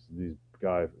picture of these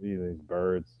guys, these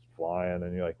birds flying,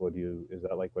 and you're like, what do you? Is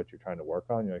that like what you're trying to work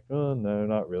on? You're like, oh no,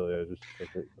 not really. I just took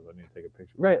it because I need to take a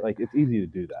picture. Right? Like it's easy to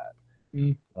do that.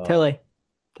 Mm. Um, Totally,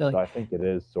 so totally. I think it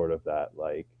is sort of that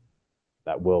like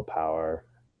that willpower,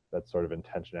 that sort of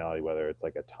intentionality, whether it's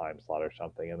like a time slot or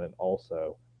something, and then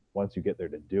also once you get there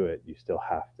to do it, you still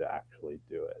have to actually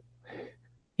do it.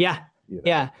 Yeah, You know?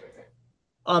 yeah.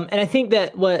 And I think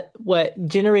that what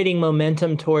generating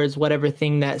momentum towards whatever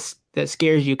thing that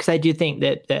scares you, because I do think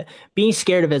that being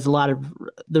scared of is a lot of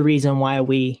the reason why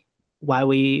we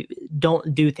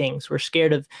don't do things. We're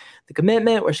scared of the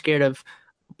commitment. We're scared of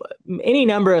any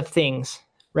number of things,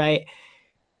 right?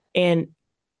 And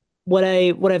what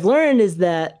I've learned is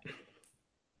that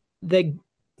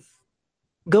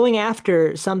going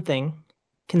after something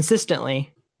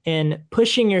consistently and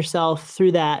pushing yourself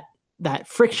through that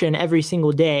friction every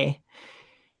single day,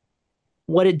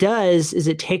 what it does is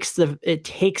it takes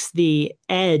the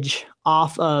edge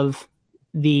off of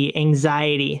the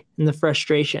anxiety and the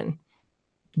frustration,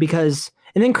 because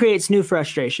and then creates new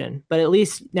frustration, but at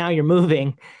least now you're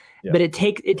moving. Yeah. But it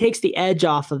takes the edge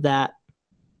off of that,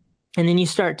 and then you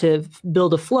start to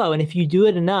build a flow. And if you do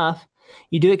it enough,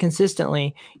 you do it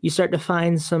consistently, you start to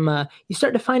find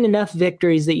enough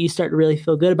victories that you start to really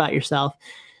feel good about yourself.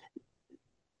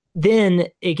 Then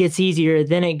it gets easier,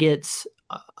 then it gets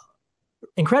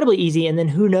incredibly easy. And then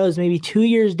who knows, maybe 2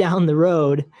 years down the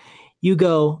road, you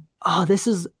go, oh, this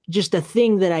is just a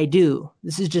thing that I do.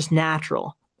 This is just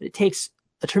natural. But it takes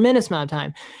a tremendous amount of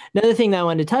time. Another thing that I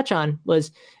wanted to touch on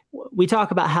was we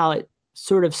talk about how it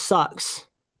sort of sucks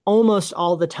almost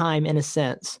all the time in a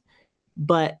sense.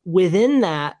 But within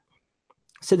that,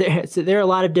 so there are a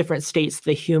lot of different states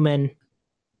the human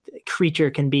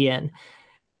creature can be in.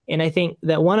 And I think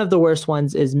that one of the worst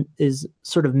ones is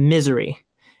sort of misery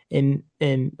and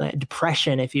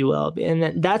depression, if you will.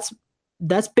 And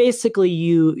that's basically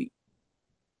you.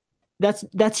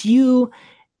 That's you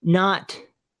not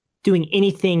doing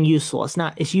anything useful.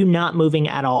 It's you not moving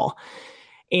at all.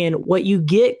 And what you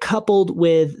get coupled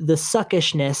with the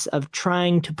suckishness of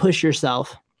trying to push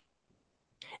yourself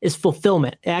is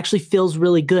fulfillment. It actually feels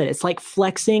really good. It's like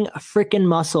flexing a freaking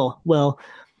muscle. Well,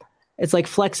 it's like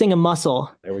flexing a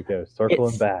muscle. There we go. Circling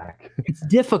It's back. it's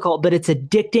difficult, but it's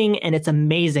addicting and it's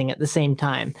amazing at the same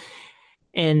time.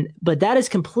 And but that is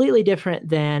completely different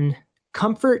than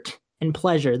comfort and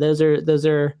pleasure. Those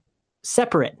are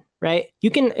separate, right? You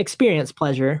can experience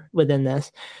pleasure within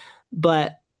this,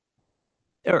 but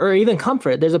or even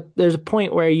comfort. There's a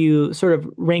point where you sort of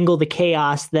wrangle the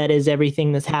chaos that is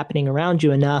everything that's happening around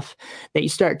you enough that you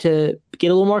start to get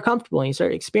a little more comfortable and you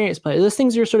start to experience pleasure. Those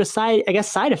things are sort of side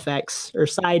effects or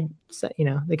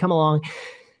they come along,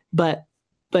 but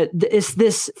it's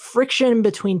this friction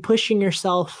between pushing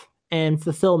yourself and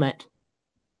fulfillment,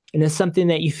 and it's something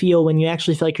that you feel when you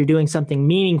actually feel like you're doing something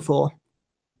meaningful.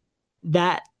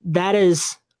 That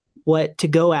is what to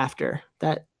go after.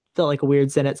 That felt like a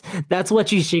weird sentence. That's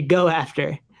what you should go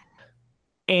after.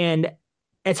 And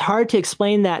it's hard to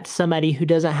explain that to somebody who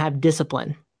doesn't have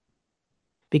discipline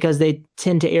because they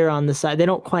tend to err on the side. They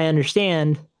don't quite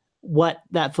understand what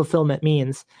that fulfillment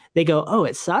means. They go, "Oh,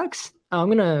 it sucks. Oh, I'm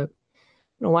gonna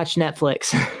watch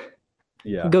Netflix,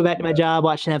 Yeah, go back to my yeah, job,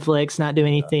 watch Netflix, not do yeah.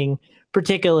 anything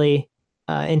particularly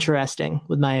interesting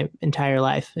with my entire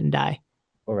life, and die."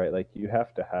 All right, like you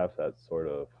have to have that sort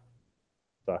of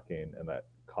sucking and that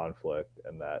conflict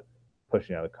and that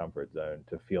pushing out of the comfort zone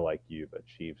to feel like you've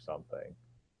achieved something,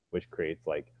 which creates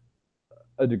like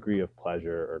a degree of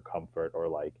pleasure or comfort or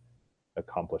like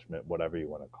accomplishment, whatever you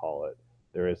want to call it.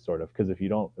 There is sort of, because if you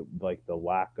don't, like, the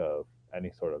lack of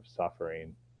any sort of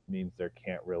suffering means there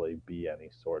can't really be any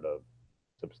sort of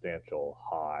substantial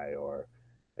high or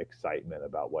excitement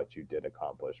about what you did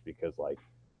accomplish, because like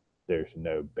there's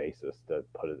no basis to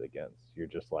put it against. You're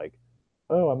just like,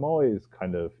 oh, I'm always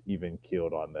kind of even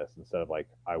keeled on this, instead of like,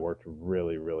 I worked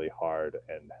really, really hard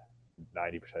and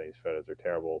 90% of these photos are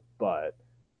terrible, but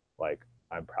like,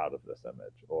 I'm proud of this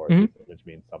image, or this Mm-hmm. image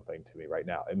means something to me right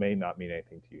now. It may not mean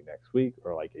anything to you next week,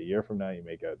 or like a year from now. You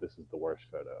may go, this is the worst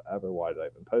photo ever. Why did I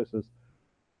even post this?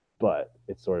 But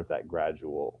it's sort of that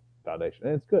gradual foundation.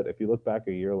 And it's good. If you look back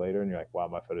a year later and you're like, wow,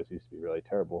 my photos used to be really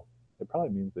terrible, it probably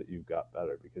means that you got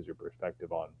better, because your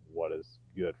perspective on what is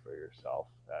good for yourself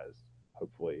has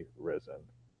hopefully risen,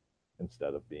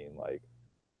 instead of being like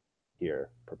here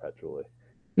perpetually.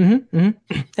 Mm-hmm,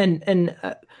 mm-hmm. And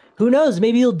who knows?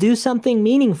 Maybe you'll do something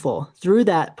meaningful through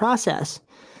that process,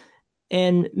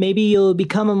 and maybe you'll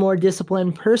become a more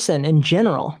disciplined person in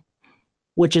general,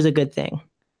 which is a good thing.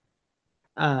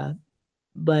 Uh,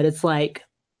 but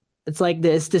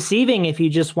it's deceiving if you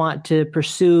just want to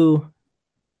pursue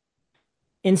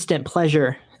instant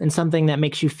pleasure and something that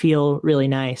makes you feel really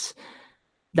nice.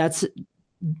 That's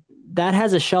that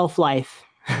has a shelf life.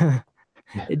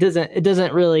 It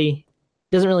doesn't really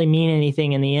mean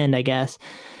anything in the end, I guess.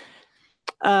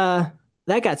 Uh,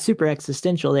 that got super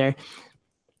existential there.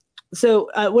 So,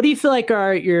 what do you feel like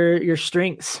are your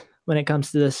strengths when it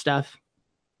comes to this stuff?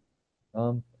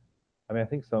 um, I mean, I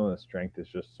think some of the strength is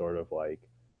just sort of like,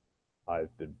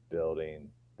 I've been building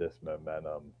this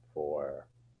momentum for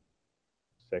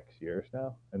 6 years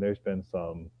now, and there's been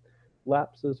some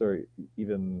lapses, or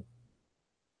even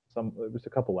some. It was a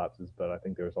couple lapses, but I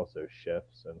think there was also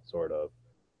shifts in sort of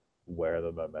where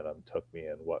the momentum took me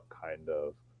and what kind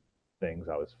of things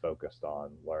I was focused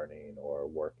on learning or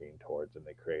working towards in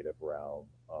the creative realm,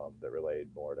 that related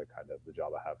more to kind of the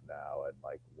job I have now and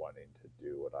like wanting to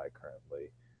do what I currently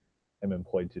am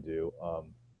employed to do.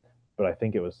 But I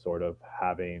think it was sort of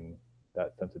having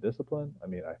that sense of discipline. I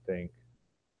mean, I think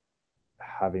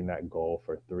having that goal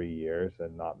for 3 years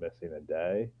and not missing a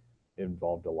day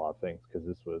involved a lot of things, because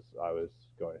I was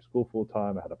going to school full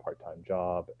time, I had a part-time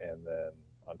job, and then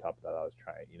on top of that I was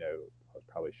trying, I was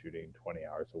probably shooting 20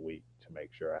 hours a week to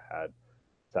make sure I had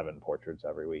 7 portraits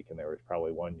every week, and there was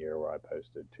probably one year where I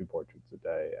posted 2 portraits a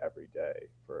day every day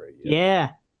for a year. Yeah,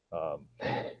 um,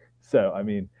 so I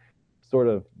mean, sort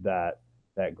of that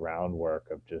groundwork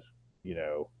of just, you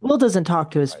know Will doesn't talk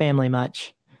to his I, family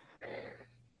much.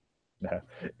 no,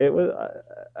 it was,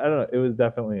 I don't know. It was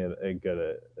definitely a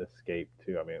good escape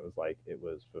too. I mean, it was like, it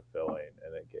was fulfilling,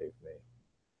 and it gave me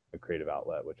a creative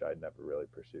outlet which I'd never really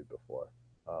pursued before.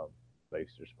 Um, I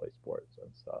used to just play sports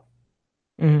and stuff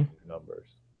and Mm-hmm, do numbers,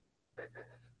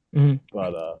 mm-hmm. but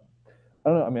I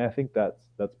don't know. I mean, I think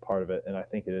that's part of it, and I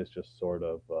think it is just sort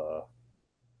of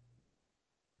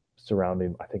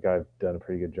surrounding. I think I've done a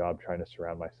pretty good job trying to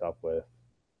surround myself with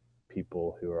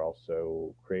people who are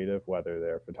also creative, whether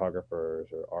they're photographers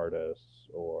or artists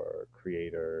or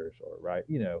creators, or right,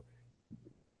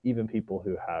 even people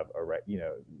who have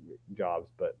jobs,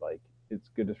 but like, it's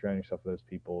good to surround yourself with those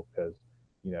people, because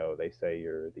they say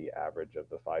you're the average of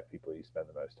the 5 people you spend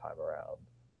the most time around.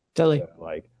 So Totally.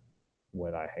 like,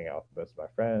 when I hang out with most of my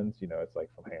friends, it's like,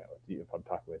 if I'm hanging out with you, if I'm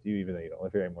talking with you, even though you don't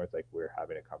live here anymore, it's like we're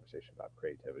having a conversation about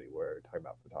creativity, we're talking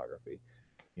about photography.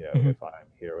 Mm-hmm. If I'm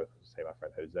here with, say, my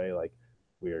friend Jose, like,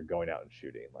 we are going out and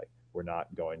shooting. Like, we're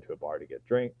not going to a bar to get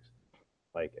drinks,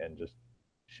 like, and just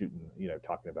shooting,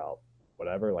 talking about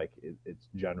whatever. Like, it's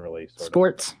generally sort of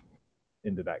Sports.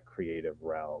 into that creative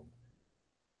realm.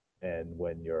 And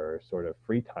when your sort of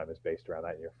free time is based around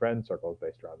that and your friend circle is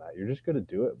based around that, you're just going to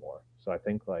do it more. So I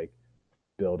think like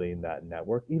building that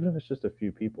network, even if it's just a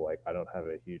few people, like I don't have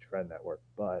a huge friend network,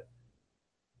 but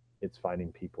it's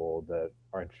finding people that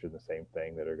are interested in the same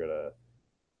thing that are going to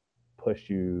push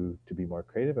you to be more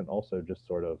creative and also just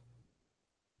sort of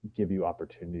give you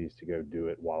opportunities to go do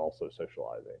it while also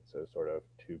socializing. So sort of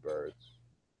two birds,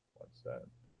 one stone.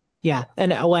 Yeah,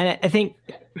 and when I think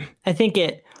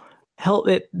it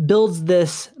builds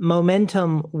this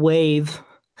momentum wave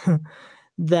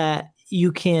that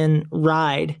you can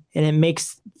ride, and it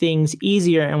makes things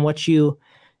easier. And what you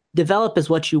develop is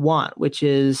what you want, which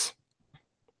is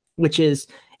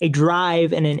a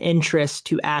drive and an interest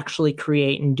to actually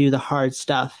create and do the hard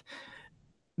stuff.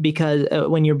 Because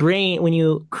when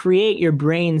you create, your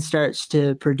brain starts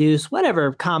to produce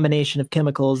whatever combination of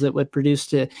chemicals it would produce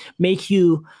to make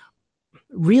you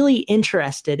really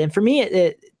interested. And for me,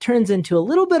 it turns into a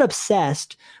little bit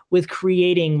obsessed with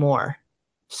creating more.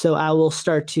 So I will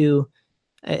start to,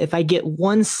 if I get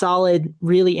one solid,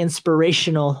 really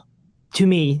inspirational to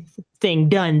me thing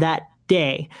done that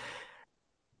day,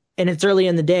 and it's early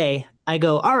in the day, I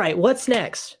go, all right, what's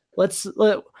next?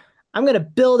 I'm gonna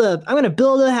build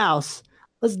a house.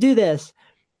 Let's do this.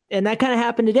 And that kind of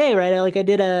happened today, right? I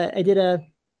did a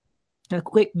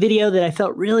quick video that I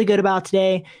felt really good about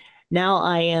today. Now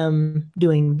I am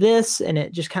doing this, and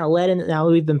it just kind of led in. Now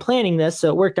we've been planning this, so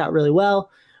it worked out really well.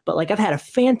 But like I've had a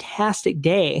fantastic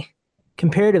day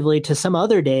comparatively to some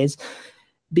other days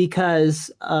because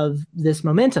of this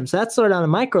momentum. So that's sort of on a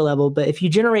micro level. But if you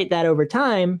generate that over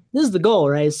time, this is the goal,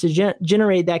 right? Is to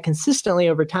generate that consistently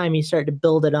over time. You start to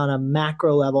build it on a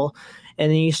macro level, and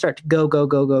then you start to go, go,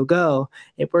 go, go, go.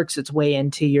 It works its way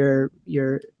into your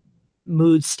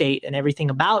mood state and everything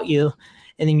about you.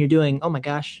 And then you're doing, oh my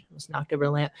gosh, I almost knocked over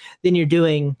a lamp. Then you're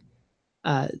doing,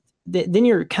 uh, then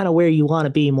you're kind of where you want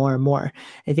to be more and more.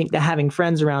 I think that having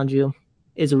friends around you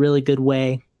is a really good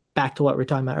way, back to what we were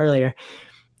talking about earlier,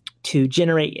 to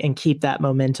generate and keep that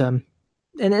momentum.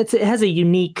 And it has a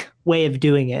unique way of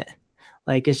doing it.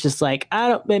 Like it's just like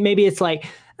maybe it's like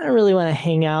I don't really want to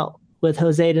hang out with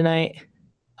Jose tonight.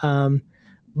 Um,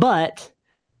 but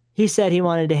he said he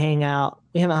wanted to hang out.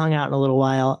 We haven't hung out in a little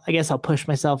while. I guess I'll push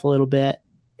myself a little bit.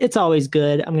 It's always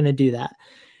good. I'm going to do that.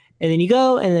 And then you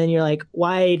go, and then you're like,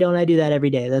 why don't I do that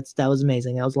every day? That was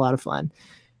amazing. That was a lot of fun.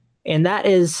 And that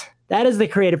is the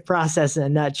creative process in a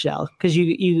nutshell. Because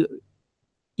you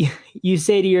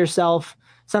say to yourself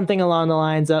something along the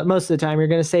lines of, most of the time you're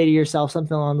going to say to yourself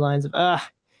something along the lines of,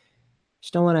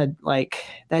 just don't want to, like,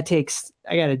 that takes,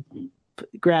 I got to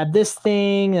grab this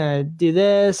thing, do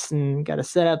this, and got to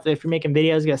set up. If you're making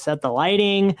videos, got to set the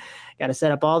lighting, got to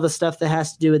set up all the stuff that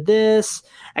has to do with this.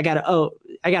 I got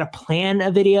to plan a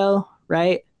video,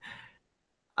 right?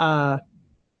 Uh,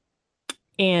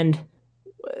 and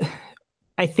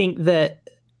I think that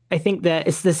I think that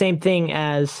it's the same thing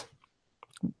as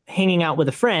hanging out with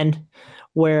a friend,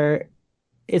 where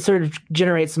it sort of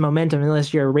generates some momentum.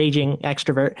 Unless you're a raging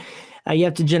extrovert, you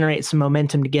have to generate some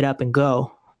momentum to get up and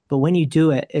go. But when you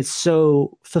do it, it's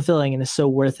so fulfilling and it's so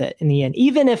worth it in the end.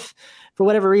 Even if, for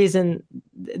whatever reason,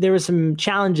 there were some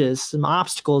challenges, some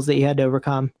obstacles that you had to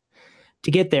overcome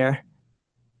to get there.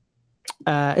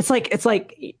 It's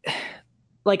like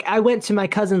I went to my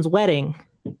cousin's wedding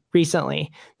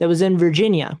recently that was in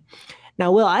Virginia.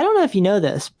 Now, Will, I don't know if you know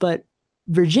this, but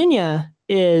Virginia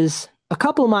is a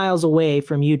couple miles away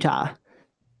from Utah.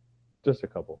 Just a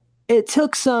couple. It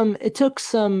took some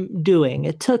doing.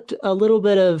 It took a little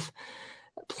bit of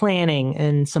planning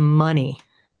and some money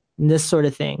and this sort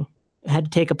of thing. I had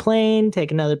to take a plane,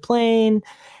 take another plane,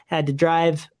 had to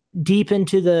drive deep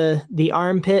into the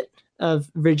armpit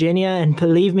of Virginia, and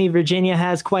believe me, Virginia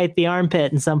has quite the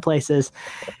armpit in some places.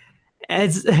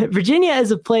 As Virginia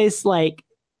is a place, like,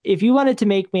 if you wanted to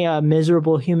make me a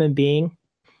miserable human being,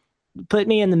 put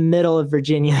me in the middle of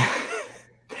Virginia.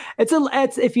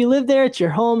 It's if you live there, it's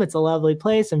your home. It's a lovely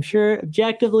place. I'm sure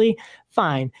objectively,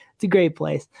 fine. It's a great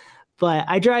place. But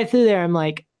I drive through there. I'm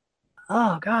like,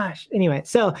 oh gosh. Anyway,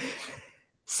 so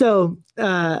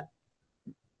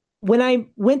when I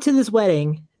went to this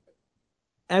wedding,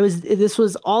 this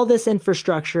was all this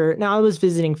infrastructure. Now I was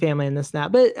visiting family and this and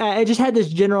that, but I just had this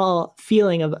general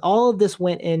feeling of all of this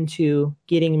went into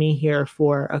getting me here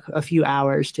for a few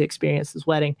hours to experience this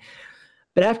wedding.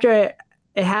 But after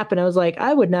it happened, I was like,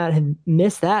 I would not have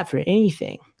missed that for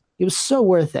anything. It was so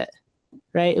worth it,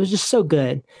 right? It was just so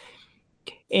good.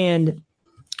 And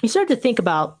you start to think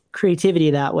about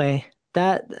creativity that way.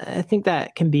 That I think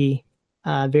that can be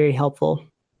very helpful.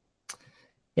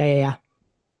 Yeah, yeah,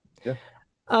 yeah.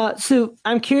 Yeah. So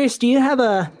I'm curious, do you have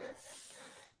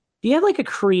Do you have like a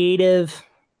creative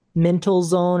mental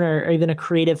zone or even a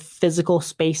creative physical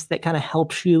space that kind of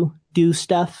helps you do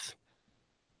stuff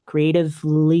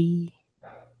creatively?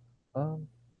 Um,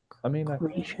 I mean, I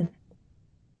Creation.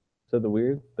 so the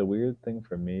weird thing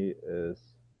for me is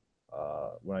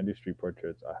when I do street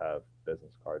portraits, I have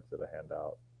business cards that I hand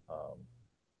out.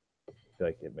 I feel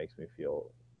like it makes me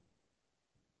feel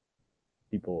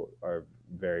people are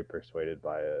very persuaded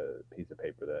by a piece of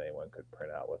paper that anyone could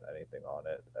print out with anything on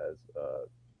it as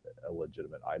a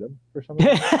legitimate item for some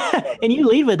reason. And you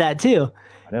lead with that too.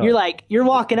 I know You're it's like, you're it's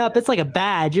walking up, it's like a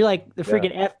badge. You're like the yeah.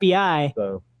 freaking FBI.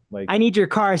 So like I need your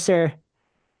car, sir.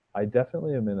 I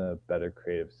definitely am in a better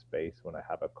creative space when I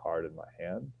have a card in my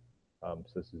hand. So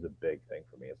this is a big thing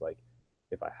for me. It's like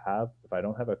if I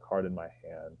don't have a card in my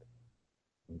hand,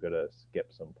 I'm gonna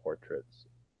skip some portraits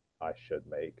I should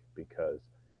make because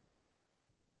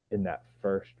in that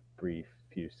first brief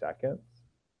few seconds,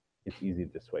 it's easy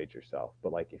to dissuade yourself.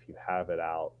 But like if you have it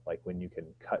out, like when you can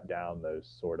cut down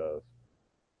those sort of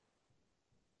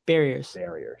Barriers.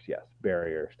 barriers, yes,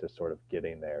 barriers to sort of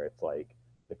getting there. It's like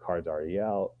the card's already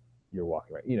out, you're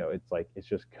walking right. It's like it's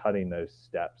just cutting those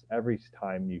steps. Every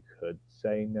time you could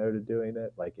say no to doing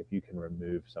it, like if you can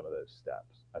remove some of those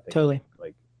steps, I think it's Totally.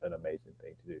 like an amazing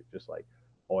thing to do. Just like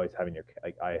always having your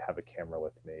like I have a camera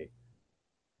with me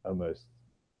almost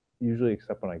usually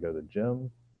except when I go to the gym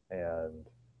and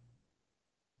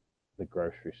the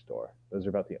grocery store. Those are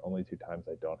about the only two times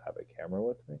I don't have a camera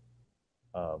with me.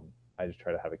 Um, I just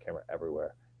try to have a camera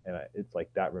everywhere, and it's like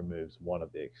that removes one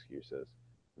of the excuses,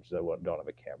 which is I don't have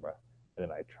a camera, and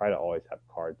then I try to always have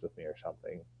cards with me or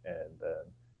something, and then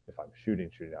if I'm shooting,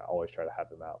 I always try to have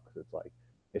them out because it's like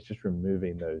it's just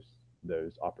removing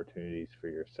those opportunities for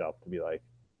yourself to be like,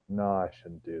 no, I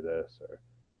shouldn't do this, or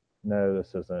no,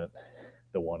 this isn't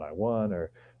the one I want,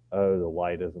 or oh, the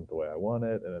light isn't the way I want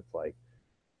it, and it's like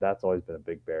that's always been a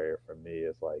big barrier for me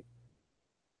is like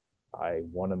I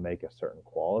want to make a certain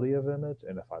quality of image,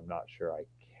 and if I'm not sure I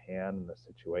can in the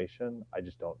situation, I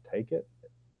just don't take it.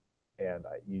 And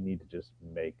you need to just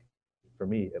make, for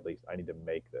me at least, I need to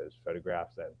make those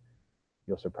photographs, and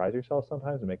you'll surprise yourself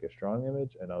sometimes and make a strong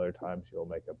image, and other times you'll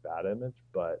make a bad image.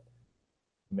 But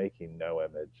making no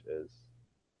image is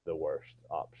the worst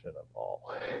option of all.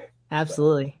 So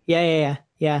Absolutely. Yeah, yeah, yeah.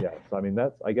 Yeah. yeah, so I mean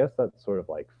that's I guess that's sort of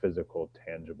like physical,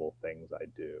 tangible things I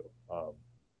do.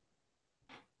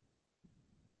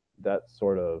 That's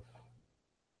sort of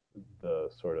the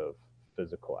sort of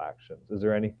physical actions. Is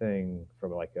there anything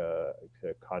from like a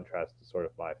contrast to sort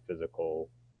of my physical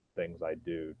things I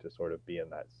do to sort of be in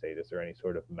that state? Is there any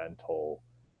sort of mental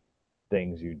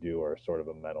things you do or sort of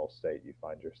a mental state you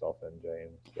find yourself in,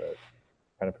 James, that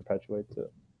kind of perpetuates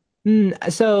it?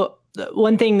 So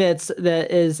one thing that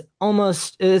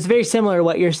is very similar to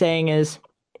what you're saying is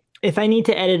if I need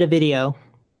to edit a video,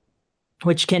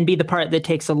 which can be the part that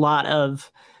takes a lot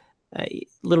of a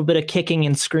little bit of kicking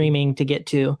and screaming to get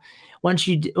to. Once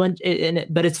you when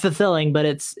but it's fulfilling, but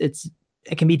it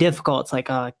can be difficult. It's like,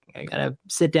 oh, I gotta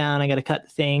sit down, I gotta cut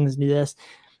things, do this.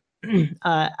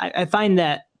 I find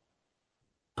that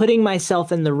putting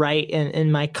myself in the right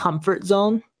in my comfort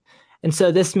zone, and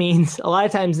so this means a lot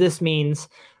of times this means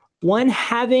one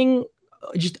having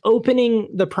just opening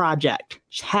the project,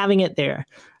 just having it there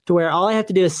to where all I have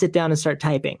to do is sit down and start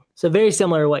typing. So very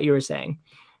similar to what you were saying.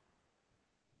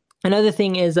 Another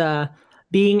thing is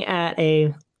being at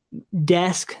a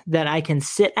desk that I can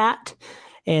sit at,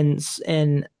 and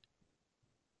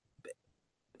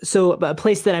so a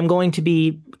place that I'm going to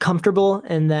be comfortable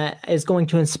and that is going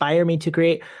to inspire me to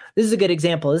create. This is a good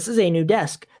example. This is a new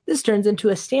desk. This turns into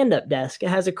a stand-up desk. It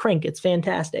has a crank. It's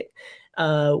fantastic.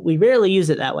 We rarely use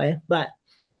it that way, but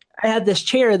I have this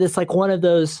chair that's like one of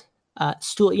those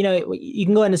stool. You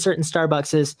can go into certain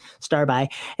Starbucks, Starbuy,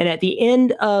 and at the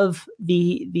end of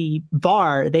the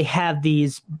bar, they have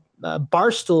these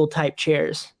bar stool type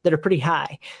chairs that are pretty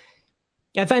high.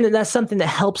 I find that that's something that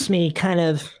helps me kind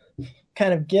of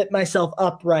get myself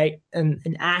upright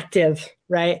and active.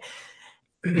 Right,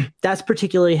 that's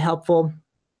particularly helpful.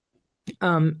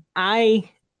 I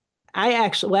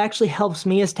actually what actually helps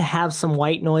me is to have some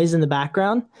white noise in the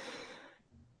background,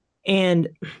 and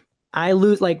I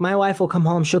lose like my wife will come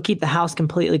home, she'll keep the house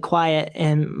completely quiet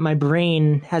and my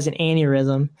brain has an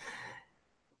aneurysm.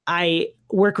 I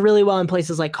work really well in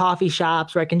places like coffee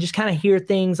shops where I can just kind of hear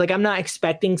things. Like I'm not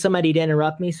expecting somebody to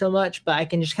interrupt me so much, but I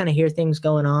can just kind of hear things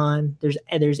going on. There's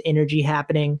energy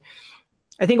happening.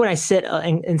 I think when I sit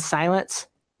in silence,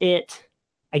 it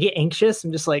I get anxious.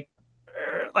 I'm just like,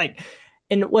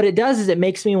 and what it does is it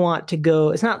makes me want to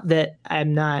go. It's not that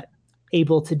I'm not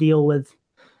able to deal with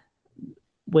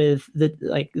with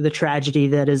the tragedy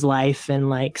that is life, and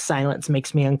like silence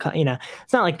makes me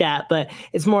it's not like that, but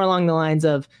it's more along the lines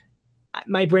of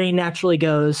my brain naturally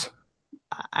goes,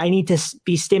 I need to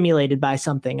be stimulated by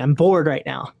something. I'm bored right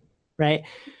now, right?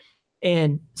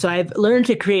 And so I've learned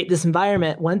to create this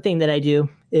environment. One thing that I do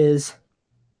is,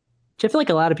 which I feel like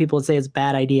a lot of people would say is a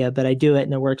bad idea, but I do it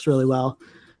and it works really well.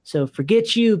 So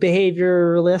forget you,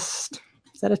 behavioralist.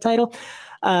 Is that a title?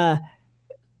 Uh,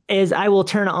 is I will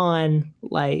turn on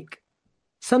like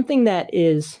something that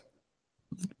is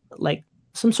like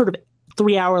some sort of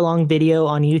 3 hour long video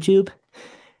on YouTube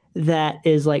that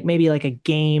is like maybe like a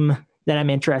game that I'm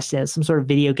interested in, some sort of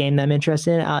video game that I'm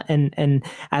interested in, and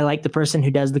I like the person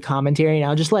who does the commentary, and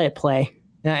I'll just let it play.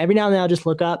 Now, every now and then I'll just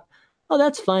look up. Oh,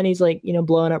 that's fun. He's like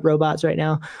blowing up robots right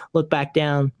now. Look back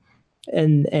down,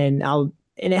 and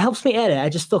it helps me edit. I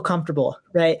just feel comfortable,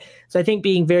 right? So I think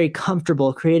being very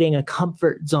comfortable, creating a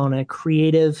comfort zone, a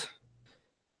creative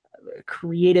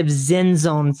zen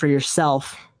zone for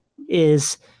yourself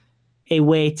is a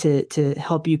way to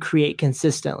help you create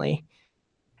consistently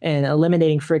and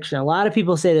eliminating friction. A lot of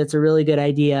people say that's a really good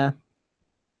idea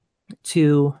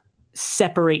to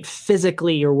separate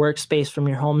physically your workspace from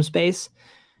your home space,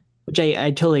 which I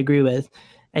totally agree with.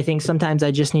 I think sometimes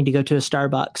I just need to go to a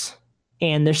Starbucks.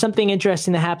 And there's something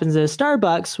interesting that happens at a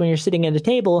Starbucks when you're sitting at a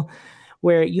table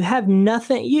where you have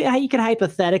nothing. You could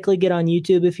hypothetically get on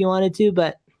YouTube if you wanted to,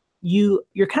 but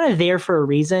you're kind of there for a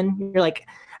reason. You're like,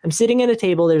 I'm sitting at a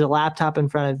table, there's a laptop in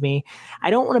front of me.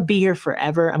 I don't want to be here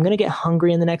forever. I'm going to get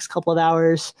hungry in the next couple of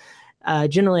hours.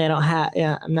 Generally, I don't have,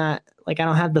 yeah, I'm not like, I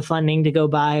don't have the funding to go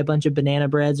buy a bunch of banana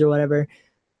breads or whatever.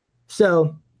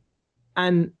 So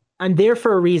I'm there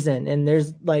for a reason. And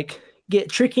there's like, get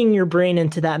tricking your brain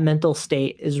into that mental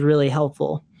state is really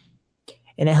helpful.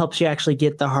 And it helps you actually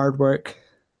get the hard work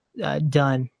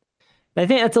done. I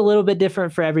think that's a little bit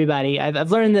different for everybody.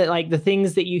 I've learned that like the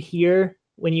things that you hear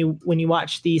when you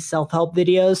watch these self-help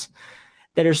videos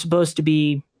that are supposed to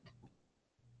be,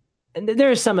 and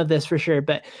there is some of this for sure,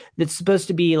 but it's supposed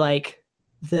to be like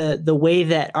the way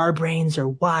that our brains are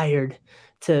wired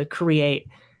to create.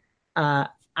 Uh,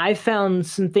 I found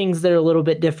some things that are a little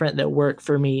bit different that work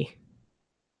for me,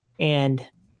 and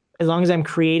as long as I'm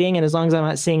creating and as long as I'm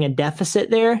not seeing a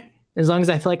deficit there, as long as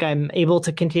I feel like I'm able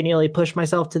to continually push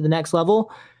myself to the next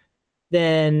level,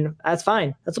 then that's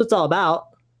fine. That's what it's all about.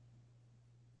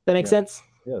 That makes Yeah, sense?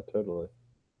 yeah, totally.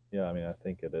 Yeah, I mean, I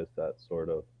think it is that sort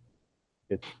of.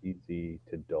 It's easy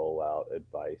to dole out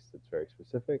advice that's very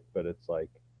specific, but it's like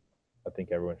I think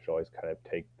everyone should always kind of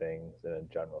take things in a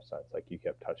general sense. Like you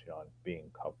kept touching on being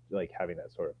like having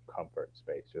that sort of comfort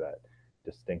space or that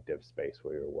distinctive space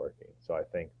where you're working. So I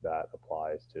think that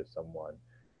applies to someone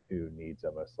who needs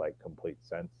almost like complete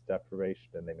sense deprivation,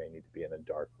 and they may need to be in a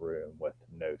dark room with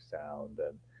no sound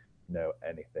and no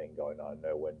anything going on,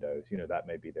 no windows. That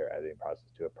may be their editing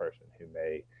process to a person who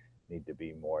may need to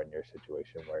be more in your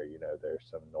situation where there's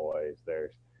some noise,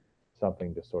 there's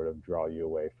something to sort of draw you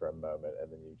away for a moment,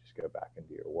 and then you just go back and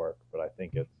do your work. But I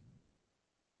think it's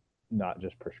not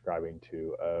just prescribing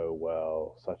to, oh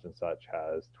well, such and such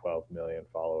has 12 million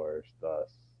followers, thus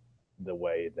the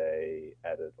way they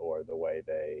edit or the way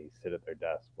they sit at their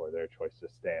desk or their choice to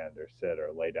stand or sit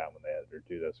or lay down when they edit or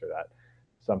do this or that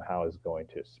somehow is going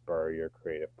to spur your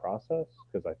creative process,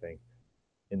 because I think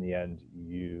in the end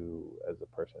you as a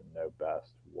person know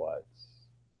best what's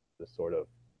the sort of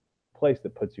place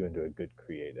that puts you into a good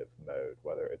creative mode,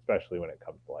 whether especially when it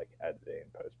comes to like editing,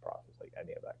 post process, like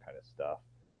any of that kind of stuff.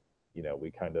 We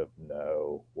kind of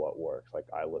know what works. Like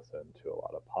I listen to a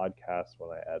lot of podcasts when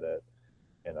I edit,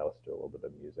 and I listen to a little bit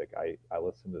of music. I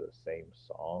listen to the same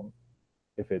song.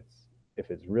 If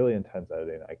it's really intense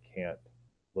editing, I can't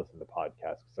listen to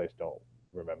podcasts because I just don't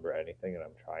remember anything, and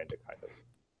I'm trying to kind of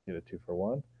get a two for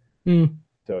one. Mm.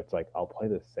 So it's like I'll play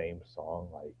the same song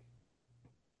like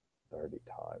 30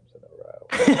 times in a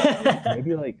row. And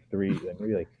maybe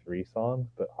like three songs,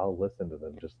 but I'll listen to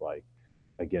them just like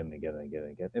again and again and again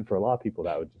and again. And for a lot of people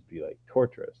that would just be like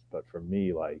torturous. But for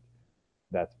me, like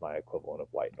that's my equivalent of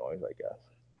white noise, I guess.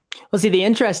 Well, see, the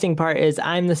interesting part is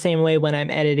I'm the same way when I'm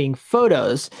editing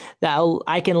photos, that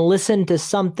I can listen to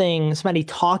somebody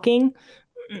talking.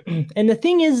 And the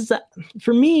thing is,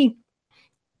 for me,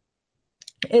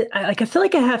 I feel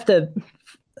like I have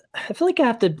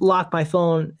to lock my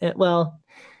phone. Well,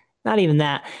 not even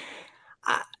that.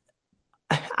 I,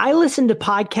 I listen to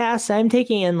podcasts. I'm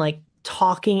taking in like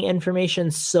talking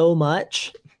information so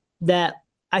much that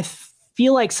I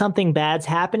feel like something bad's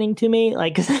happening to me.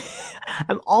 Like, 'cause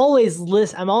I'm always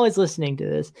listening to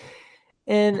this,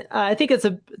 and I think it's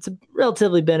a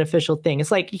relatively beneficial thing.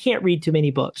 It's like you can't read too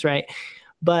many books, right?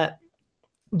 But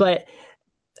but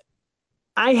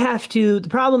I have to, the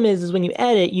problem is when you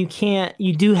edit, you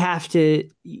do have to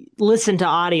listen to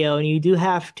audio and you do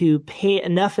have to pay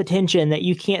enough attention that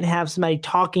you can't have somebody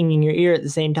talking in your ear at the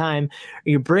same time or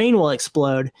your brain will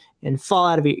explode and fall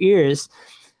out of your ears.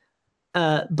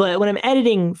 But when I'm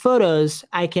editing photos,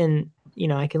 I can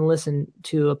listen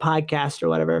to a podcast or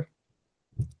whatever.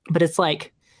 But it's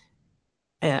like,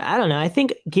 I don't know. I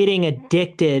think getting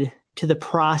addicted to the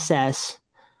process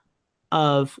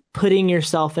of putting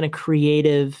yourself in a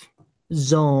creative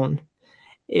zone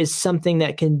is something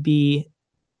that can be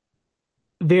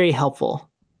very helpful.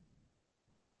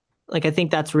 Like, I think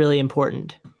that's really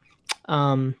important.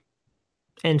 Um,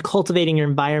 and cultivating your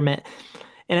environment.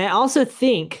 And I also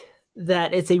think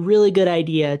that it's a really good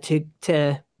idea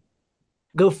to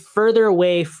go further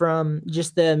away from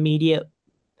just the immediate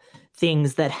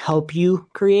things that help you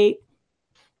create,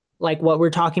 like what we're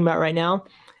talking about right now,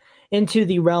 into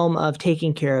the realm of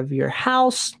taking care of your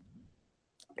house,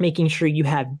 making sure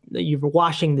you're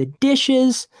washing the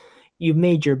dishes, you've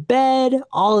made your bed,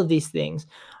 all of these things.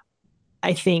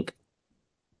 I think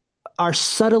are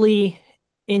subtly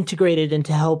integrated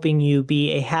into helping you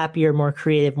be a happier, more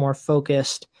creative, more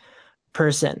focused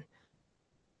person.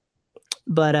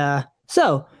 But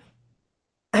so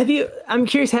I'm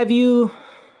curious, have you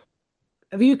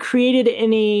created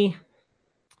any,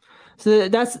 so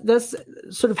that's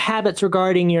sort of habits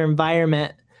regarding your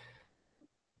environment.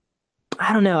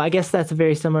 I don't know. I guess that's a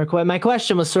very similar question. My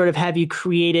question was sort of, have you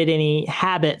created any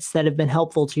habits that have been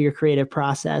helpful to your creative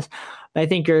process? But I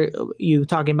think you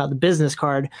talking about the business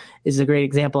card is a great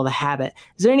example of a habit.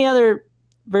 Is there any other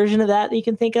version of that you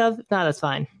can think of? If not, that's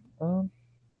fine. Um,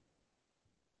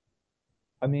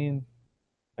 I mean,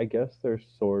 I guess there's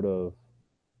sort of,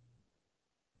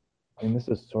 I mean, this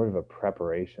is sort of a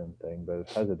preparation thing, but it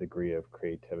has a degree of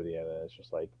creativity in it. It's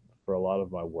just like for a lot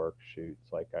of my work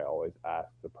shoots, like I always ask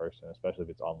the person, especially if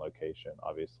it's on location.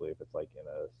 Obviously, if it's like in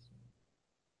a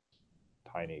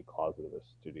tiny closet of a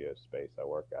studio space I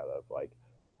work out of, like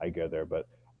I go there, but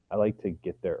I like to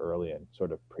get there early and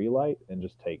sort of pre-light and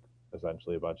just take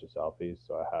essentially a bunch of selfies.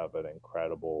 So I have an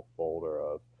incredible folder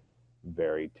of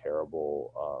very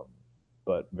terrible,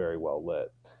 but very well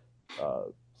lit uh,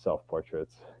 self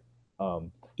portraits.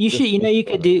 Um, You should, just to you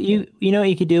sort could do, of you know what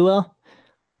you could do, Will?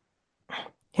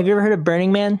 Have you ever heard of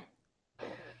Burning Man?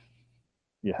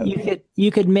 yes,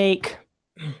 You could make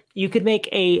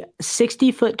a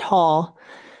 60-foot tall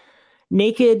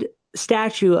naked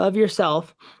statue of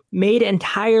yourself made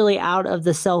entirely out of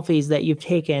the selfies that you've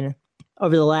taken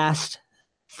over the last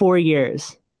 4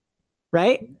 years,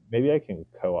 right? maybe I can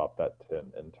co-op that to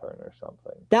an intern or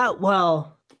something.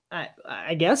 Well,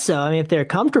 I guess so. I mean, if they're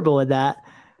comfortable with that,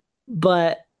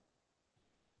 but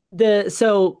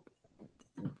so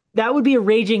that would be a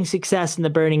raging success in the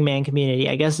Burning Man community,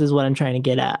 I guess is what I'm trying to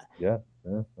get at. Yeah,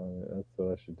 yeah, I mean, that's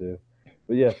what I should do.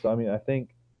 But yeah, so I mean, I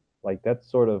think like that's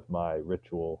sort of my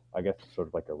ritual. I guess it's sort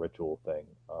of like a ritual thing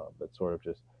that sort of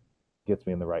just gets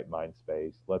me in the right mind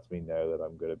space, lets me know that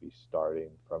I'm going to be starting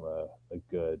from a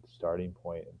good starting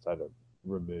point and sort of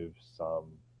remove some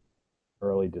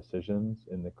early decisions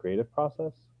in the creative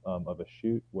process of a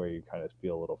shoot where you kind of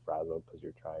feel a little frazzled because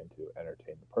you're trying to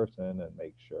entertain the person and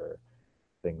make sure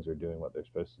things are doing what they're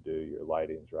supposed to do, your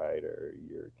lighting's right, or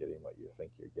you're getting what you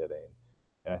think you're getting.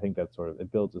 And I think that sort of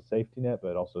it builds a safety net, but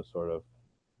it also sort of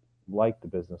like the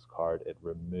business card, it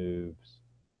removes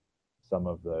some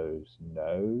of those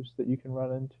no's that you can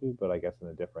run into, but I guess in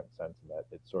a different sense in that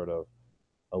it sort of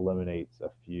eliminates a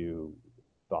few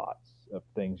thoughts of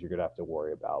things you're going to have to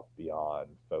worry about beyond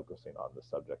focusing on the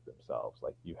subject themselves.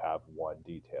 Like you have one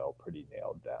detail pretty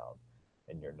nailed down,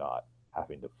 and you're not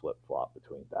having to flip flop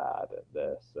between that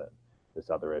and this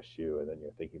other issue, and then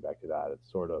you're thinking back to that.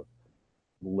 It's sort of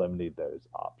limiting those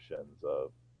options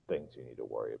of things you need to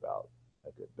worry about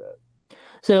a good bit.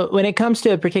 So when it comes to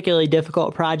a particularly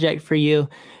difficult project for you,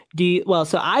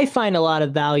 so I find a lot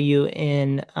of value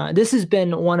in, this has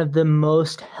been one of the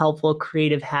most helpful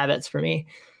creative habits for me,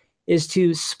 is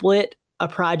to split a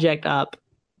project up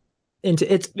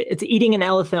into, it's eating an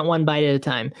elephant one bite at a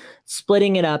time,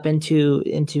 splitting it up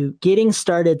into getting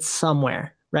started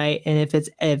somewhere, right? And if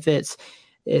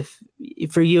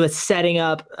for you it's setting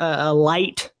up a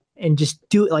light and just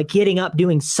getting up,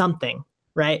 doing something,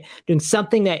 right? Doing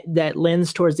something that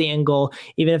lends towards the end goal,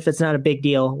 even if it's not a big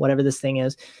deal, whatever this thing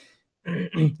is.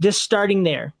 Just starting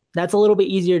there. That's a little bit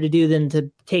easier to do than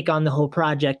to take on the whole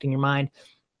project in your mind.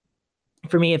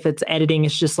 For me, if it's editing,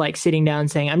 it's just like sitting down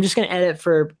and saying, I'm just going to edit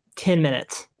for 10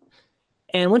 minutes.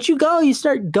 And once you go, you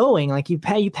start going. Like you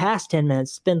pass 10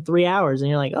 minutes, it's been 3 hours, and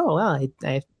you're like, oh, wow,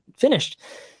 I finished.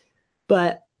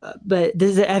 But But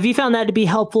have you found that to be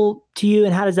helpful to you,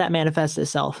 and how does that manifest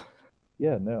itself?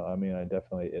 Yeah, no, I mean, I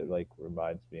definitely it like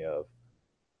reminds me of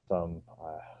some.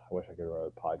 I wish I could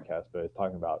remember the podcast, but it's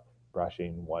talking about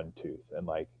brushing one tooth and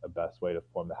like a best way to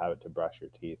form the habit to brush your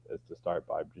teeth is to start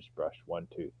by just brush one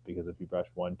tooth because if you brush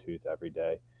one tooth every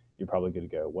day, you're probably going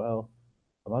to go, well,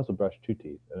 I might as well brush two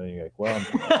teeth, and then you're like, well,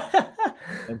 I'm done.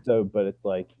 And so, but it's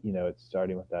like it's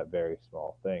starting with that very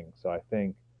small thing. So I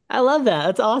think I love that.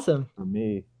 That's awesome. for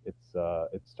me, it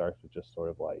starts with just sort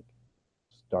of like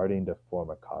starting to form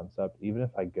a concept, even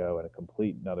if I go in a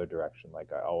complete another direction. Like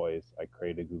I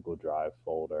create a Google Drive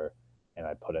folder and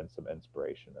I put in some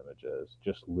inspiration images,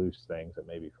 just loose things that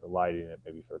maybe for lighting, it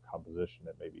maybe for composition,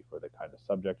 it maybe for the kind of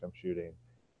subject I'm shooting.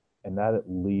 And that at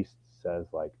least says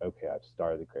like, okay, I've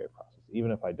started the creative process.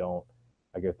 Even if I go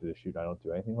through the shoot, I don't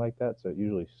do anything like that. So it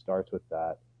usually starts with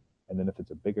that. And then if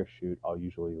it's a bigger shoot, I'll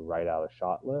usually write out a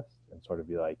shot list and sort of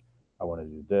be like, I want to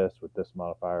do this with this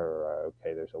modifier, or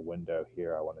okay, there's a window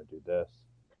here, I want to do this.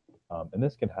 And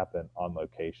this can happen on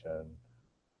location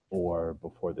or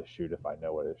before the shoot if I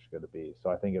know what it's going to be. So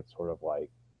I think it's sort of like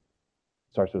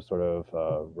starts with sort of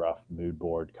a rough mood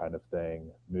board kind of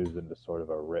thing, moves into sort of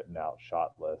a written out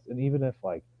shot list. And even if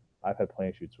like I've had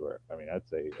planning shoots where, I mean, I'd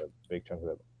say a big chunk of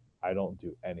it, I don't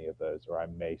do any of those, or I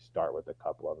may start with a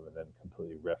couple of them and then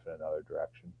completely riff in another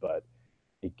direction. But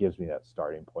it gives me that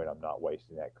starting point. I'm not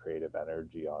wasting that creative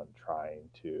energy on trying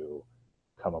to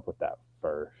come up with that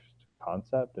first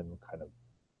concept and kind of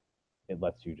it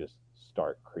lets you just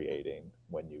start creating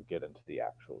when you get into the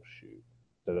actual shoot.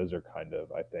 So those are kind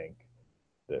of, I think,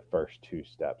 the first two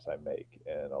steps I make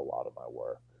in a lot of my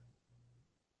work.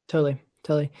 Totally,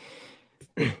 totally.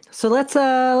 So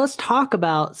let's talk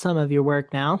about some of your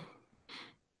work now.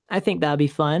 I think that'd be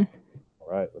fun. All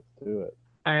right, let's do it.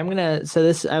 All right, so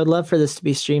this I would love for this to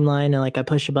be streamlined and like I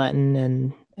push a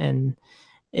button and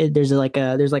there's like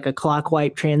a clock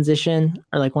wipe transition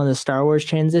or like one of the Star Wars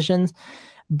transitions.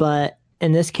 But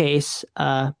in this case,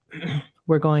 I'm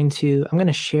going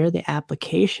to share the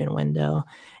application window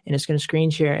and it's going to screen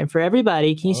share. And for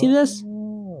everybody, can you see this?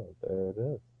 Oh, there it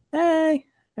is. Hey.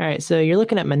 All right. So you're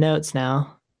looking at my notes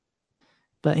now.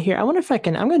 But here, I wonder if I'm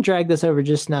going to drag this over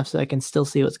just enough so I can still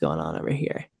see what's going on over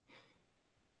here.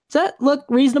 Does that look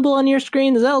reasonable on your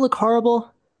screen? Does that look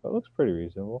horrible? That looks pretty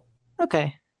reasonable.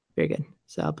 Okay. Very good.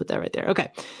 So I'll put that right there. Okay.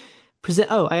 Present.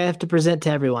 Oh, I have to present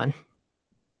to everyone.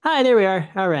 Hi, there we are.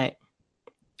 All right.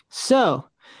 So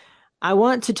I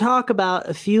want to talk about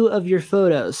a few of your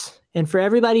photos. And for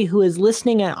everybody who is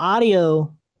listening at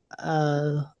audio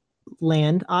uh,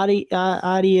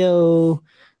 audio,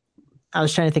 I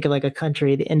was trying to think of like a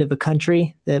country, the end of a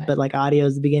country, but like audio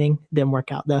is the beginning. Didn't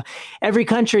work out though. Every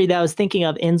country that I was thinking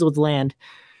of ends with land.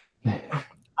 There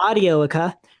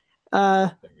Audioica. Uh,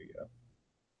 we go.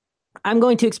 I'm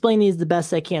going to explain these the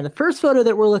best I can. The first photo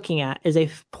that we're looking at is a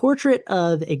portrait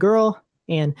of a girl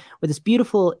and with this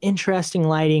beautiful, interesting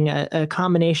lighting, a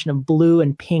combination of blue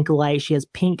and pink light. She has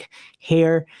pink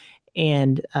hair,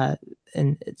 and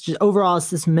it's just overall it's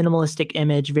this minimalistic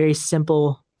image, very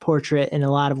simple portrait in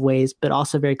a lot of ways, but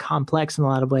also very complex in a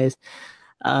lot of ways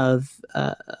of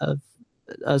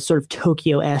a sort of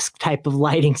Tokyo-esque type of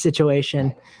lighting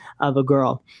situation of a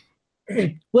girl.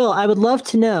 Will, I would love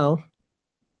to know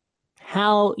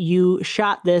how you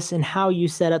shot this and how you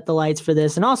set up the lights for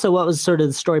this, and also what was sort of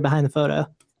the story behind the photo.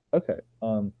 Okay.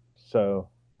 So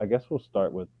I guess we'll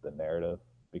start with the narrative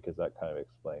because that kind of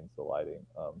explains the lighting.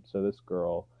 So this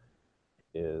girl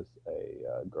is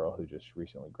a girl who just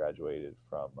recently graduated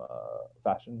from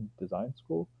fashion design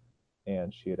school,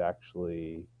 and she had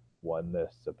actually won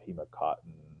this Sapima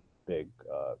Cotton big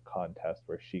contest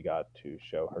where she got to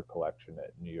show her collection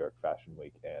at New York Fashion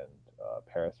Week and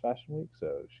Paris Fashion Week.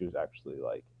 So she was actually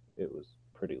like, it was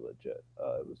pretty legit.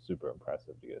 It was super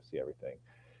impressive to get to see everything.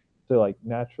 So like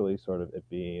naturally, sort of it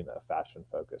being a fashion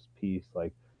focused piece,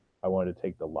 like I wanted to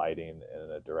take the lighting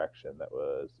in a direction that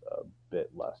was a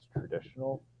bit less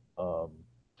traditional. Um,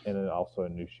 and then also I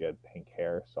knew she had pink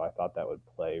hair, so I thought that would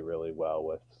play really well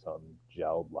with some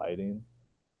gelled lighting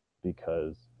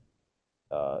because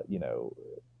you know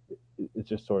it's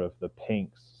just sort of the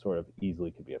pinks sort of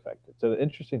easily could be affected. So the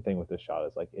interesting thing with this shot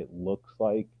is like it looks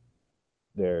like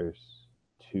there's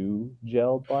two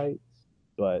gelled lights,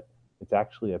 but it's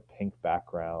actually a pink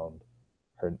background,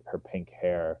 her pink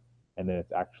hair, and then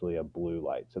it's actually a blue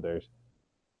light. So there's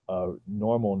a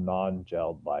normal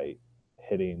non-gelled light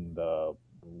hitting the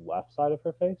left side of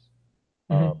her face,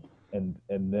 um, Mm-hmm.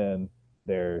 and then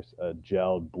there's a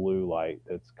gelled blue light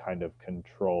that's kind of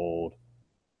controlled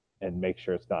and make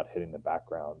sure it's not hitting the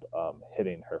background,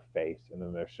 hitting her face, and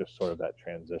then there's just sort of that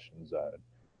transition zone.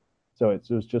 it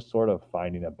was just sort of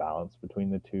finding a balance between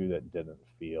the two that didn't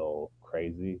feel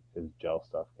crazy because gel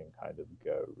stuff can kind of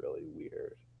go really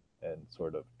weird and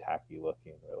sort of tacky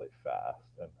looking really fast.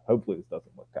 And hopefully this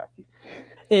doesn't look tacky.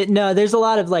 No, there's a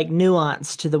lot of like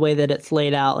nuance to the way that it's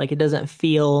laid out. Like it doesn't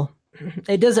feel,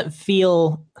 it doesn't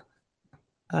feel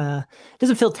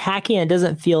tacky, and it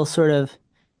doesn't feel sort of,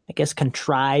 I guess,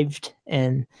 contrived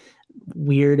and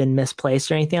weird and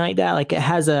misplaced or anything like that. Like it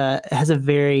has a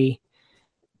very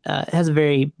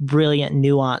brilliant,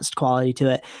 nuanced quality to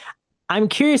it. I'm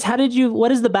curious,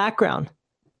 what is the background?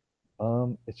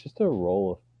 It's just a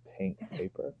roll of pink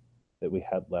paper that we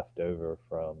had left over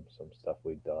from some stuff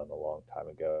we'd done a long time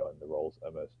ago, and the roll's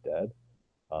almost dead.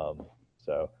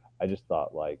 So I just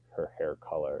thought like her hair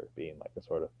color being like a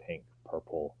sort of pink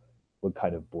purple would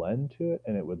kind of blend to it,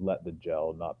 and it would let the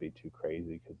gel not be too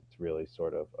crazy because it's really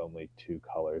sort of only two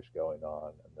colors going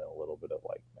on, and then a little bit of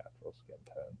like natural skin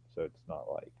tone. So it's not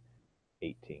like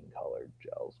 18 colored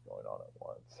gels going on at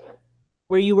once.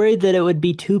 Were you worried that it would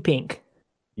be too pink?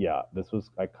 Yeah,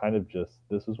 I kind of just,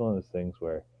 this was one of those things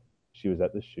where she was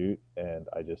at the shoot and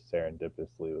I just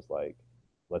serendipitously was like,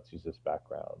 let's use this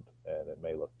background and it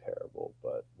may look terrible,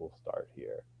 but we'll start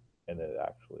here. And it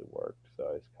actually worked. So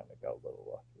I just kind of got a little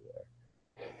lucky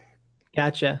there.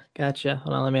 Gotcha, gotcha.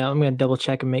 Hold on, I'm gonna double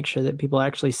check and make sure that people are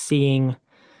actually seeing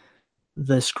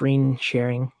the screen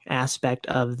sharing aspect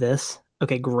of this.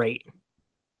 Okay, great.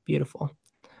 Beautiful.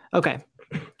 Okay.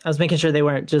 I was making sure they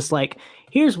weren't just like,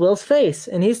 here's Will's face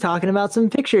and he's talking about some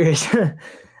pictures.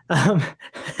 um,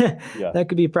 Yeah. that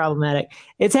could be problematic.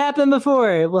 It's happened before.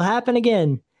 It will happen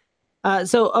again. But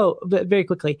very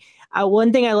quickly,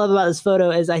 one thing I love about this photo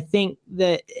is I think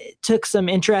that it took some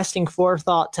interesting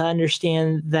forethought to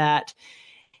understand that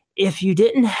if you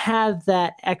didn't have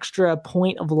that extra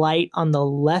point of light on the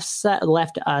left side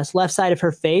of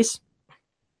her face,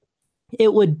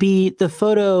 it would be the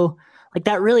photo like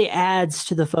that really adds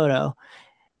to the photo.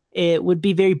 It would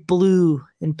be very blue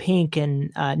and pink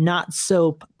and not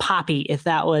so poppy if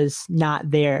that was not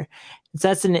there. So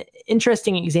that's an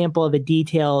interesting example of a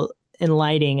detail in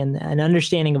lighting and an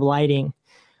understanding of lighting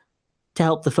to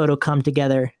help the photo come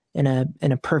together in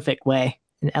a perfect way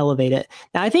and elevate it.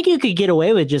 Now, I think you could get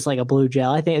away with just like a blue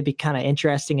gel. I think it'd be kind of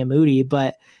interesting and moody,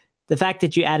 but the fact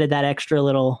that you added that extra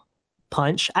little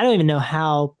punch, I don't even know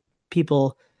how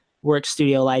people work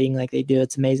studio lighting like they do.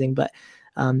 It's amazing, but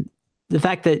um, the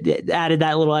fact that it added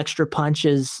that little extra punch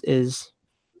is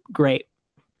great.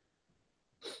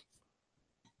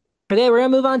 Okay, we're gonna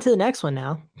move on to the next one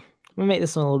now. I'm gonna make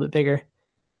this one a little bit bigger.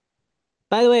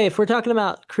 By the way, if we're talking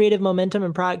about creative momentum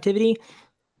and productivity,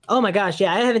 oh my gosh,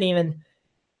 yeah, I haven't even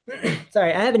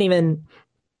sorry, I haven't even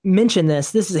mentioned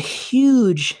this. This is a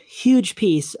huge, huge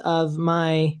piece of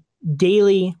my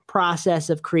daily process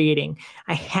of creating.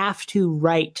 I have to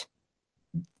write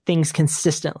things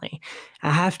consistently.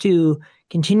 I have to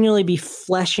continually be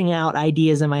fleshing out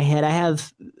ideas in my head. I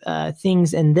have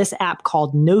things in this app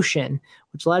called Notion,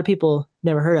 which a lot of people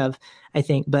never heard of, I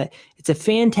think, but it's a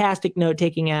fantastic note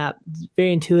taking app. It's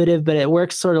very intuitive, but it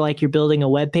works sort of like you're building a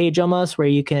web page almost, where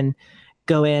you can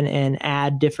go in and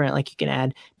add different, like you can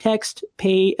add text,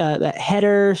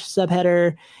 header,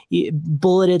 subheader,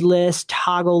 bulleted list,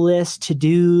 toggle list, to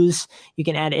dos. You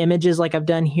can add images like I've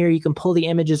done here. You can pull the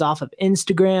images off of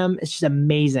Instagram. It's just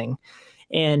amazing.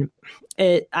 And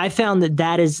I found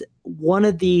that is one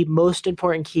of the most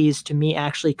important keys to me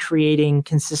actually creating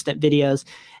consistent videos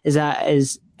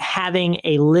is having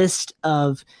a list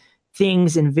of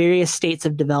things in various states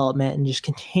of development and just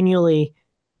continually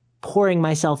pouring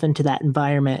myself into that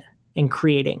environment and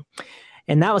creating.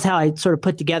 And that was how I sort of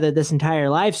put together this entire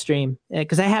live stream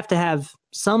because I have to have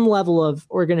some level of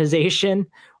organization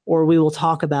or we will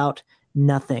talk about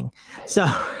nothing. So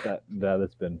that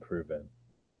has been proven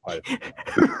quite a few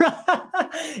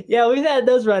times. Yeah, we've had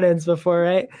those run-ins before,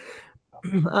 right?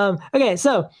 Okay,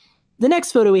 so the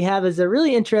next photo we have is a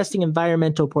really interesting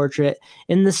environmental portrait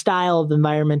in the style of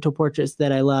environmental portraits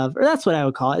that I love, or that's what I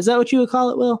would call it. Is that what you would call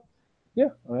it, Will? Yeah,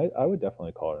 I would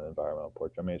definitely call it an environmental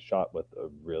portrait. I mean, it's shot with a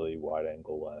really wide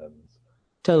angle lens,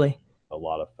 Totally. a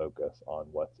lot of focus on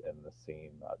what's in the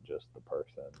scene, not just the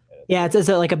person. And Yeah, it's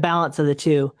like a balance of the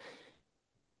two.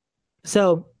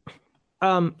 So,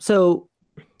 so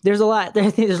there's a lot. I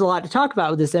think there's a lot to talk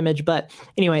about with this image, but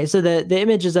anyway, so the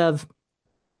image is of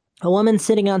a woman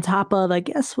sitting on top of, I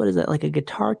guess, what is it, like a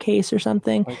guitar case or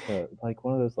something? like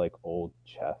one of those like old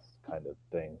chest kind of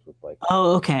things with like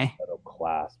Oh, okay. metal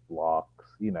clasp blocks.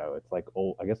 You know, it's like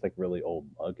old. I guess like really old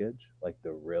luggage, like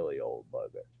the really old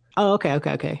luggage. Oh, okay,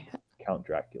 okay, okay. Count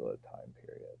Dracula time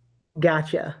period.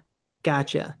 Gotcha,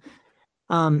 gotcha.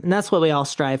 And that's what we all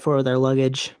strive for with our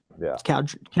luggage. Yeah.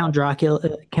 Count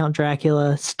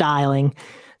Dracula styling.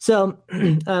 So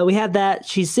we have that.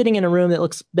 She's sitting in a room that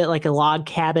looks a bit like a log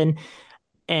cabin,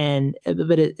 and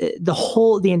but the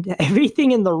whole the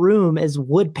everything in the room is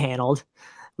wood paneled,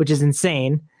 which is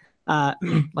insane.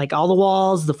 Like all the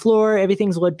walls, the floor,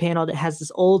 everything's wood paneled. It has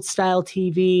this old style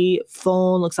TV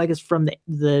phone. Looks like it's from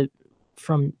the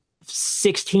from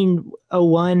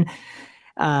 1601.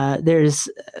 There's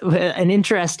an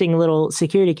interesting little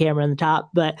security camera on the top,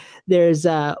 but there's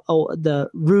the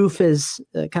roof is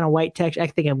kind of white texture. I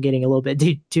think I'm getting a little bit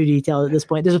too detailed at this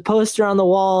point. There's a poster on the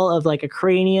wall of like a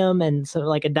cranium and so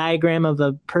like a diagram of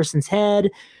a person's head.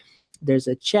 There's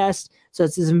a chest. So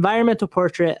it's this environmental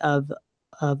portrait of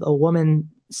a woman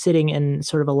sitting in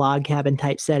sort of a log cabin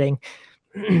type setting,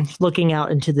 looking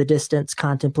out into the distance,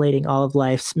 contemplating all of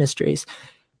life's mysteries.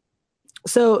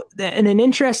 So, and an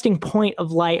interesting point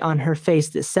of light on her face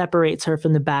that separates her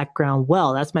from the background.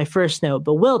 Well, that's my first note.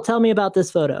 But Will, tell me about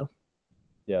this photo.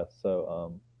 Yeah.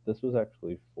 So this was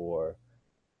actually for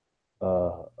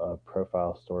a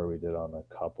profile story we did on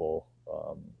a couple.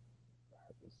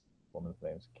 This woman's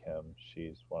name's Kim.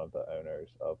 She's one of the owners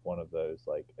of one of those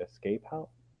like escape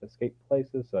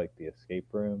places, like the escape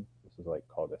room. This is like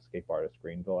called Escape Artist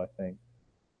Greenville, I think.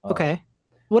 Um, Okay.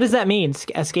 What does that mean?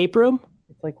 Escape room?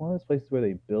 it's like one of those places where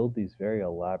they build these very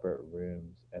elaborate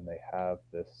rooms, and they have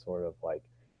this sort of like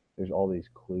there's all these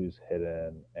clues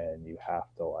hidden, and you have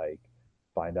to like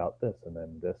find out this, and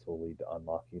then this will lead to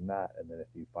unlocking that, and then if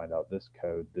you find out this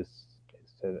code, this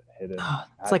is hidden Oh,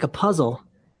 it's at like a this place. puzzle.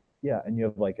 Yeah, and you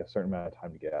have like a certain amount of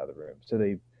time to get out of the room. So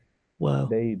Whoa.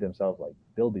 they themselves like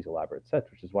build these elaborate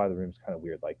sets, which is why the room's kind of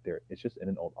weird. Like it's just in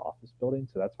an old office building,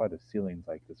 so that's why the ceiling's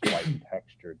like this white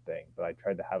textured thing. But I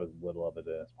tried to have as little of it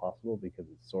as possible because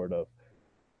it's sort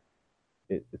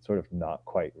of not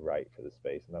quite right for the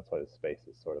space, and that's why the space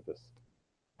is sort of this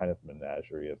kind of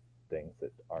menagerie of things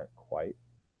that aren't quite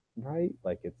right.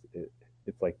 Like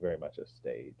it's like very much a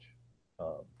stage.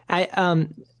 Um, I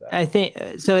um it's a set. I think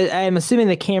so. I'm assuming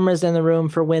the camera's in the room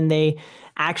for when they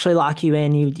actually lock you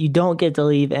in. You don't get to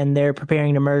leave, and they're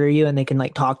preparing to murder you, and they can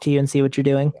like talk to you and see what you're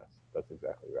doing. Yes, that's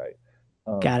exactly right.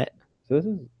 Um, Got it. so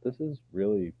this is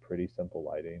really pretty simple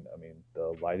lighting. I mean,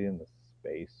 the lighting in the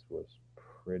space was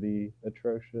pretty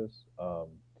atrocious.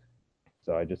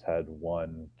 So I just had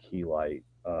one key light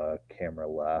camera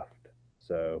left.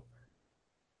 So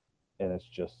and it's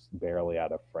just barely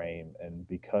out of frame. And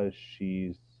because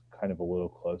she's kind of a little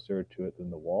closer to it than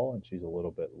the wall, and she's a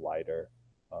little bit lighter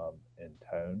in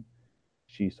tone,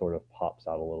 she sort of pops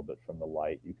out a little bit from the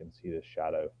light. You can see the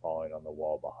shadow falling on the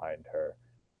wall behind her.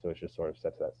 So it's just sort of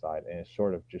set to that side, and it's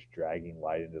sort of just dragging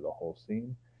light into the whole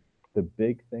scene. The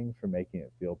big thing for making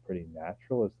it feel pretty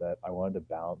natural is that I wanted to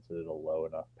balance it at a low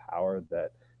enough power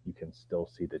that you can still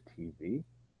see the TV.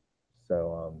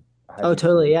 So I had Oh, to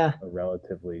totally. use Yeah. a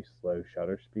relatively slow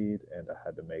shutter speed, and I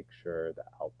had to make sure the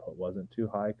output wasn't too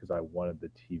high because I wanted the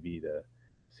TV to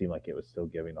seem like it was still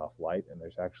giving off light. And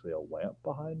there's actually a lamp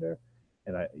behind her,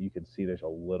 and you can see there's a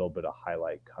little bit of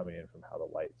highlight coming in from how the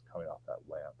light's coming off that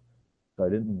lamp. So I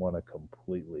didn't want to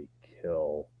completely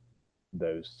kill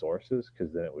those sources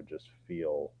because then it would just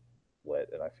feel lit.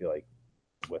 And I feel like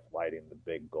with lighting, the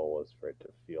big goal is for it to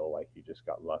feel like you just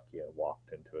got lucky and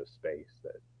walked into a space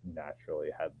that naturally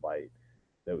had light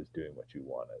that was doing what you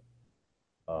wanted.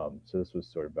 So this was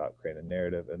sort of about creating a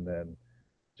narrative, and then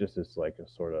just as like a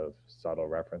sort of subtle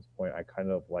reference point, I kind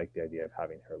of like the idea of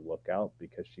having her look out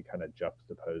because she kind of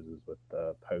juxtaposes with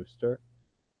the poster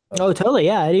of Oh, the totally.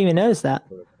 Yeah. I didn't even notice that.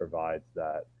 sort of provides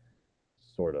that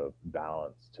sort of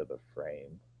balance to the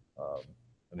frame. Um,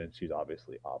 and then she's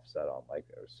obviously offset on like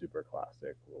a super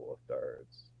classic rule of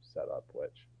thirds setup,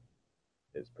 which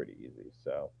is pretty easy.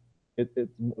 So it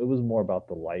was more about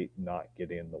the light not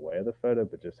getting in the way of the photo,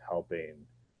 but just helping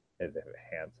it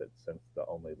enhance it since the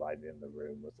only lighting in the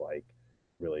room was like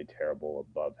really terrible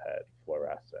above head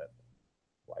fluorescent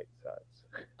light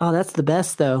sets. Oh, that's the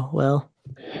best though. Well,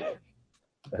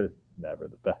 That is never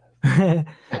the best.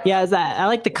 yeah, I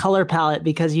like the color palette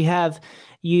because you have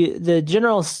the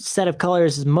general set of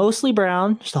colors is mostly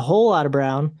brown, just a whole lot of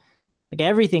brown. Like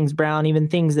everything's brown, even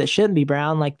things that shouldn't be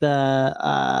brown, like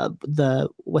the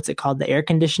what's it called, the air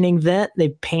conditioning vent. They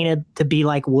painted to be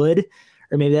like wood,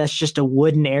 or maybe that's just a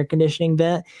wooden air conditioning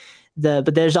vent.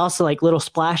 But there's also like little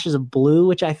splashes of blue,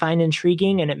 which I find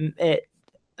intriguing, and it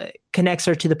connects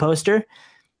her to the poster.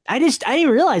 I didn't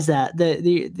realize that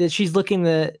that she's looking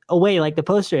the away like the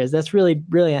poster is. That's really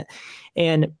brilliant.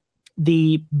 And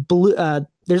the blue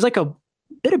there's like a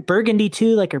bit of burgundy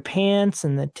too, like her pants,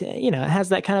 and it has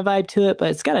that kind of vibe to it, but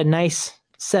it's got a nice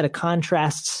set of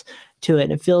contrasts to it,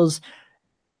 and it feels.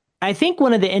 I think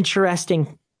one of the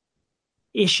interesting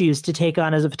issues to take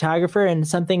on as a photographer, and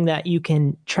something that you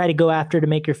can try to go after to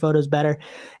make your photos better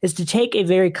is to take a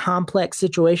very complex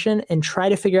situation and try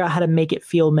to figure out how to make it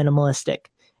feel minimalistic.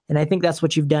 And I think that's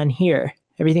what you've done here.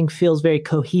 Everything feels very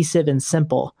cohesive and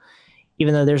simple,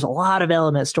 even though there's a lot of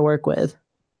elements to work with.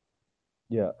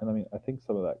 Yeah, and I mean, I think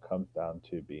some of that comes down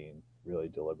to being really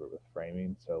deliberate with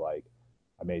framing. So like,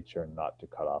 I made sure not to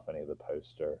cut off any of the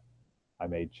poster. I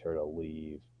made sure to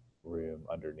leave room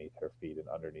underneath her feet and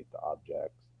underneath the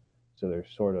objects. So there's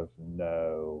sort of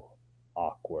no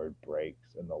awkward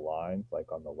breaks in the lines.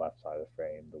 Like on the left side of the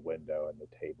frame, the window and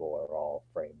the table are all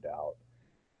framed out.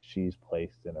 She's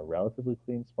placed in a relatively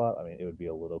clean spot. I mean, it would be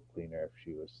a little cleaner if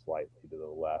she was slightly to the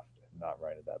left and not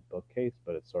right at that bookcase,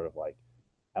 but it's sort of like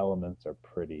elements are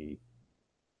pretty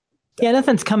Yeah,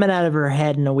 nothing's separated. coming out of her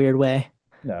head in a weird way.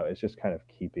 No, it's just kind of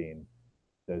keeping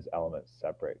those elements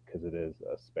separate because it is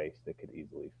a space that could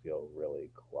easily feel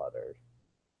really cluttered.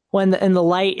 And the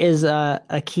light is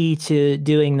a key to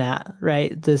doing that,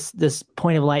 right? This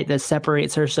point of light that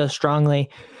separates her so strongly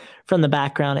from the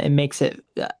background, it makes it,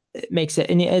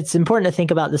 and it's important to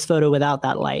think about this photo without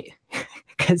that light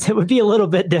because it would be a little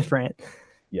bit different.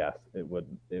 Yes, it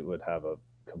would have a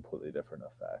completely different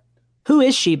effect. Who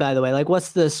is she, by the way? Like,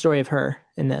 what's the story of her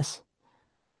in this?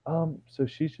 So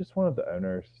she's just one of the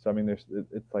owners. So I mean,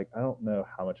 it's like I don't know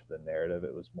how much of the narrative.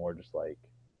 It was more just like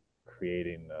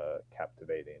creating a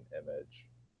captivating image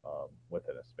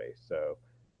within a space. So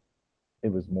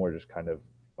it was more just kind of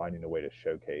finding a way to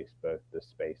showcase both the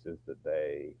spaces that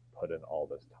they put in all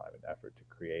this time and effort to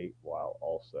create, while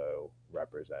also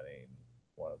representing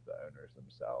one of the owners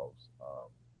themselves,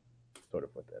 sort of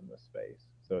within the space.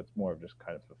 So it's more of just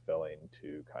kind of fulfilling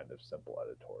to kind of simple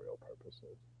editorial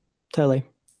purposes. Totally.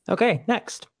 Okay,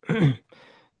 next.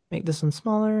 Make this one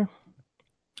smaller.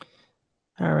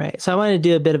 All right. So I wanted to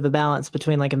do a bit of a balance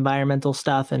between like environmental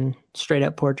stuff and straight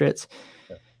up portraits.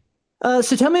 Yeah.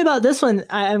 So tell me about this one.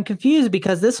 I'm confused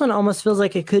because this one almost feels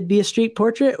like it could be a street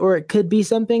portrait, or it could be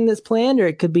something that's planned, or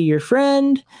it could be your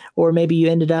friend, or maybe you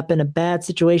ended up in a bad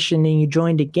situation and you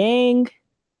joined a gang.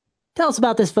 Tell us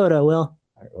about this photo, Will.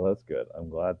 All right, well, that's good. I'm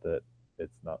glad that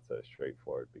it's not so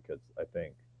straightforward because I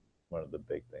think one of the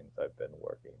big things I've been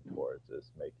working towards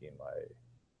is making my,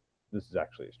 this is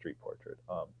actually a street portrait,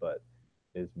 but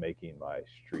is making my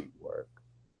street work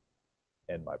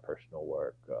and my personal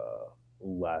work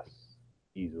less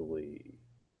easily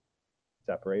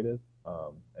separated,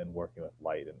 and working with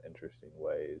light in interesting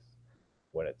ways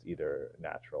when it's either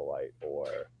natural light or,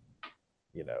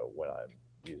 when I'm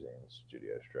using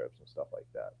studio strobes and stuff like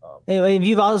that. Anyway,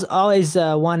 you've always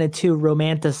wanted to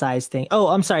romanticize things. Oh,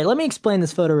 I'm sorry. Let me explain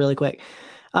this photo really quick.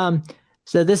 Um,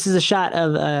 so this is a shot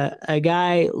of a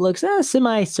guy looks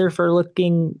semi surfer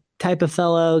looking type of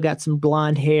fellow, got some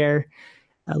blonde hair,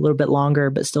 a little bit longer,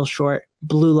 but still short.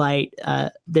 Blue light.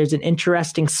 There's an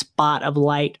interesting spot of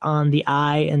light on the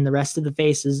eye, and the rest of the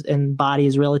face and body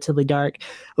is relatively dark.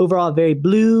 Overall, very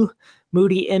blue,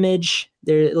 moody image.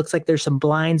 There, it looks like there's some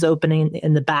blinds opening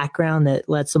in the background that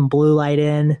let some blue light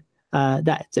in.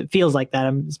 That it feels like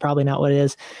that. It's probably not what it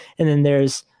is. And then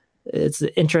it's an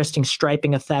interesting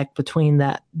striping effect between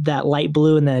that light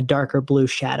blue and then a darker blue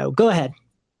shadow. Go ahead.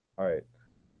 All right.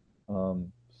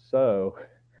 So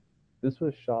this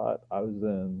was shot. I was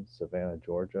in Savannah,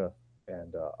 Georgia,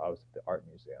 and I was at the art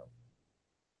museum,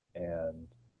 and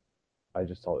I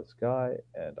just saw this guy,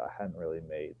 and I hadn't really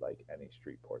made like any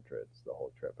street portraits the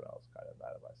whole trip, and I was kind of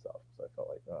mad at myself because I felt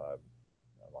like, oh,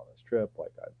 I'm on this trip.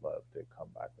 Like I'd love to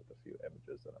come back with a few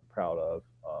images that I'm proud of.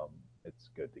 It's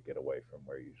good to get away from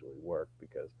where I usually work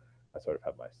because I sort of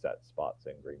have my set spots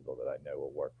in Greenville that I know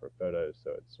will work for photos.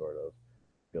 So it sort of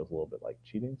feels a little bit like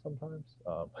cheating sometimes.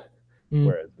 Mm.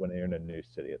 Whereas when you're in a new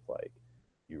city, it's like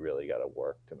you really got to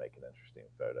work to make an interesting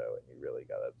photo, and you really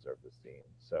got to observe the scene.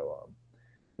 So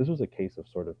this was a case of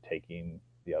sort of taking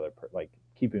the like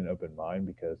keeping an open mind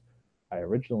because I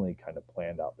originally kind of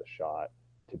planned out the shot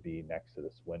to be next to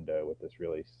this window with this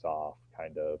really soft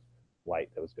kind of light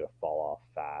that was going to fall off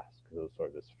fast because it was sort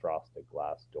of this frosted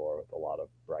glass door with a lot of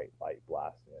bright light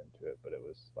blasting into it, but it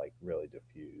was like really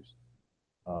diffused.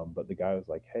 But the guy was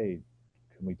like, "Hey,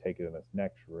 can we take it in this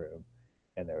next room?"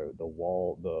 And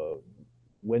the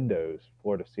windows,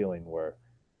 floor to ceiling, were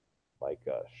like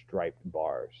striped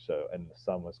bars. So, and the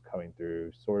sun was coming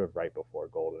through sort of right before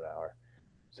golden hour.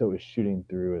 So it was shooting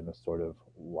through in this sort of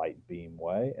light beam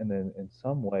way. And then in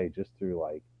some way, just through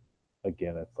like,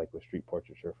 again, it's like with street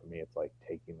portraiture for me, it's like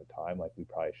taking the time. Like we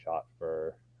probably shot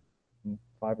for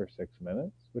 5 or 6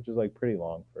 minutes, which is like pretty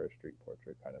long for a street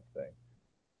portrait kind of thing.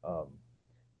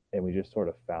 And we just sort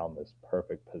of found this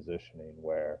perfect positioning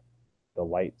where the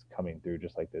light's coming through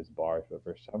just like those bars, but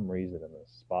for some reason in the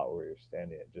spot where you're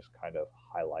standing, it just kind of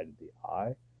highlighted the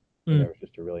eye, and there Mm. was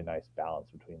just a really nice balance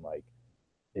between like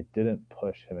it didn't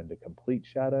push him into complete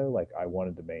shadow. Like I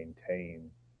wanted to maintain,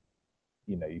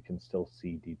 you can still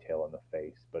see detail in the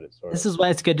face, but it sort This of is why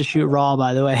it's good to shoot highlighted. raw,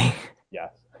 by the way.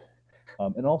 Yes.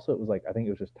 And also it was like I think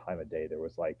it was just time of day. There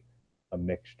was like a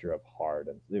mixture of hard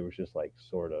and it was just like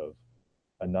sort of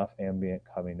enough ambient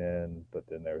coming in, but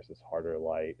then there's this harder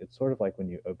light. It's sort of like when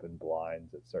you open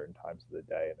blinds at certain times of the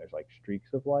day and there's like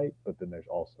streaks of light, but then there's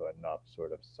also enough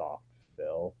sort of soft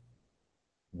fill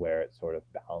where it sort of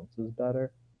balances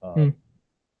better. Mm.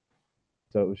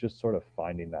 So it was just sort of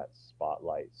finding that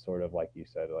spotlight, sort of like you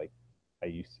said, like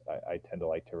I tend to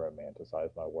like to romanticize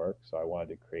my work, so I wanted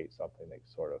to create something that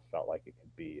sort of felt like it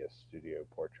could be a studio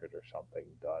portrait or something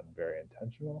done very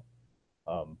intentional.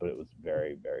 But it was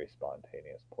very, very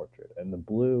spontaneous portrait. And the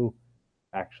blue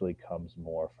actually comes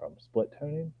more from split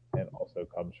toning and also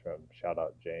comes from shout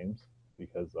out James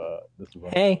because this is one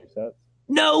of Hey, his presets.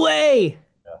 no way.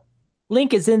 Yeah,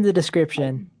 Link is in the I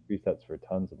description. use presets for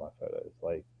tons of my photos.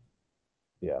 Like,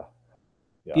 yeah,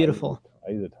 yeah, Beautiful.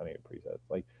 I use a ton of your presets.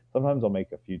 Like sometimes I'll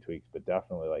make a few tweaks, but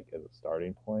definitely like as a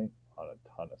starting point on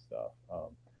a ton of stuff.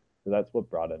 So that's what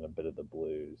brought in a bit of the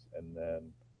blues, and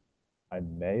then I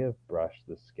may have brushed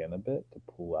the skin a bit to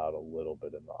pull out a little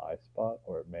bit in the eye spot,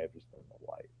 or it may have just been the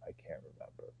light. I can't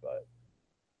remember, but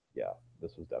yeah,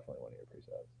 this was definitely one of your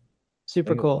presets.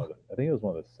 Super cool. I think it was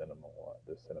one of the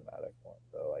the cinematic ones,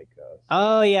 the like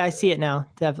Oh yeah, I cinematography. see it now.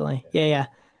 Definitely. Yeah, Yeah, yeah.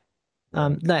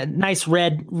 yeah. That nice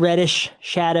reddish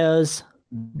shadows,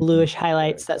 Mm-hmm. bluish Yeah,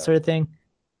 highlights, that sort of exactly. thing.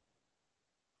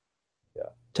 Yeah,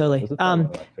 Totally. this is probably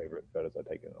one of my favorite photos I've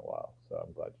taken in a while, so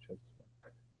I'm glad you chose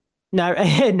this No,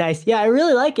 nice. Yeah, I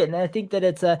really like it, and I think that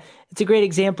it's a great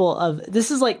example of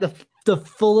this is like the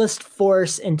fullest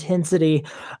force intensity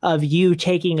of you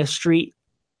taking a street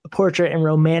portrait and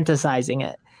romanticizing it,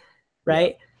 one. Yeah,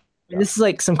 right? I mean, this is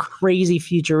definitely. like some crazy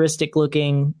futuristic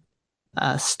looking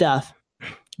stuff.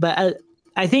 But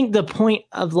I think the point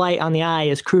of light on the eye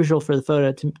is crucial for the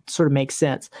photo to sort of make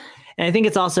sense. And I think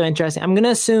it's also interesting. I'm going to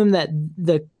assume that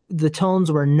the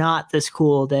tones were not this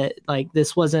cool. That like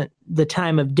this wasn't the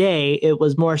time of day. It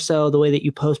was more so the way that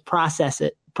you processed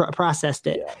it.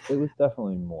 Yeah, it was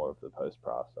definitely more of the post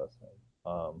processing.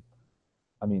 Um,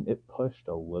 I mean, it pushed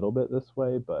a little bit this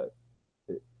way, but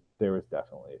it, there was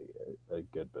definitely a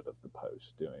good bit of the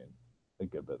post doing a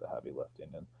good bit of the heavy lifting.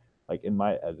 And like in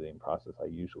my editing process, I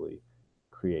usually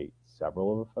create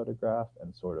several of a photograph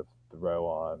and sort of throw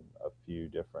on a few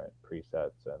different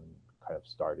presets and kind of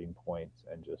starting points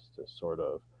and just to sort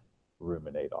of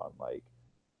ruminate on like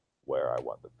where I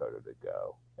want the photo to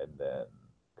go and then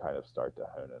kind of start to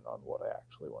hone in on what I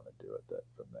actually want to do with it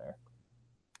from there.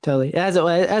 Totally,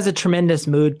 it has a tremendous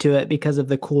mood to it because of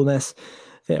the coolness.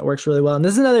 I think it works really well. And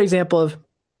this is another example of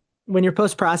when you're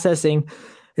post processing,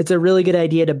 it's a really good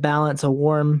idea to balance a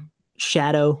warm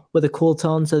shadow with a cool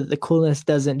tone so that the coolness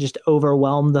doesn't just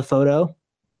overwhelm the photo.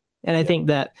 And I Yeah. think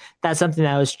that that's something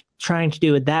that I was trying to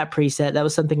do with that preset. That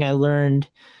was something I learned,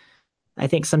 I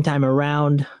think, sometime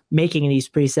around making these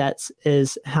presets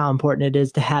is how important it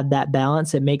is to have that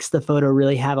balance. It makes the photo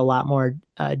really have a lot more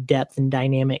depth and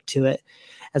dynamic to it,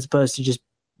 as opposed to just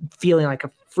feeling like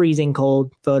a freezing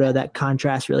cold photo. That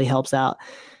contrast really helps out.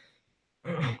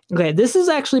 Okay, this is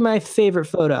actually my favorite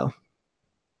photo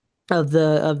of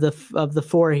the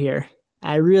four here.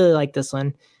 I really like this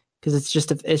one because it's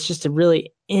just a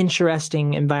really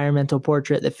interesting environmental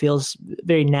portrait that feels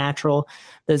very natural,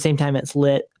 but at the same time it's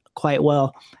lit quite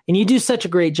well. And you do such a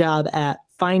great job at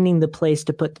finding the place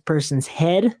to put the person's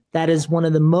head. That is one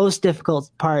of the most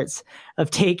difficult parts of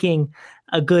taking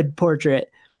a good portrait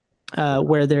Yeah.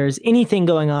 where there's anything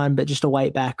going on but just a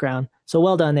white background. So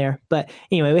well done there. But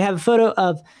anyway, we have a photo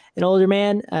of an older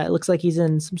man. It looks like he's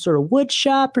in some sort of wood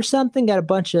shop or something. Got a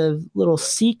bunch of little Yeah.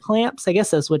 C clamps. I guess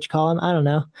that's what you call them. I don't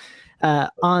know. I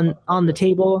On the guess.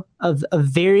 table of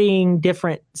varying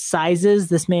different sizes.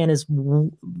 This man is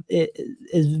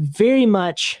very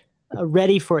much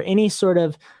ready for any sort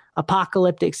of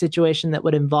apocalyptic situation that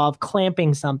would involve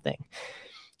clamping something.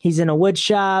 He's in a wood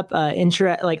shop.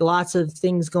 Like lots of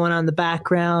things going on in the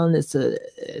background.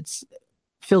 It's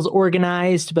feels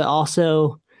organized, but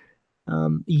also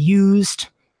used.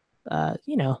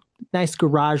 You know, nice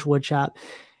garage wood shop.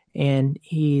 And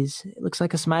it looks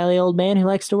like a smiley old man who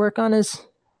likes to work on his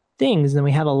things. And then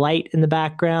we have a light in the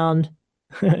background.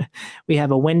 We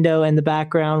have a window in the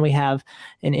background. We have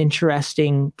an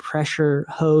interesting pressure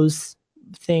hose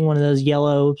thing, one of those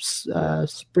yellow Yeah.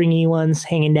 springy ones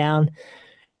hanging down.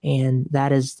 And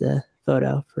that is the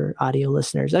photo for audio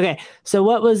listeners. Okay, so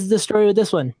what was the story with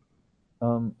this one?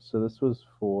 So this was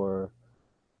for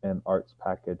an arts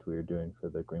package we were doing for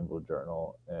the Greenville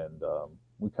Journal, and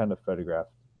we kind of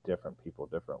photographed different people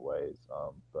different ways.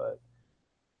 But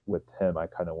with him, I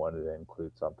kind of wanted to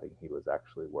include something he was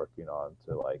actually working on.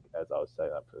 So, like, as I was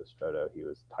setting up for this photo, he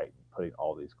was putting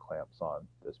all these clamps on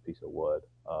this piece of wood.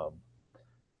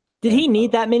 Did And he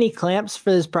need that many clamps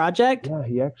for this project? yeah,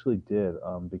 he actually did,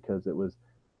 because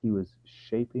he was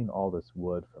shaping all this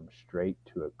wood from straight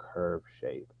to a curve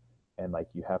shape, and like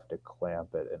you have to clamp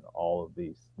it in all of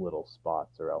these little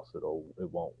spots, or else it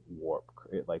won't warp,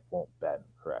 it like won't bend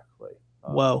correctly.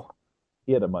 Whoa,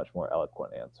 He had a much more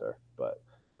eloquent answer, but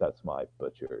that's my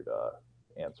butchered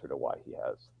answer to why he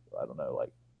has, I don't know,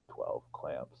 like 12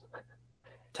 clamps.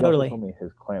 He also totally. told me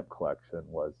his clamp collection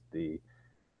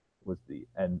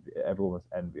and everyone was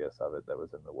envious of it that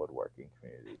was in the woodworking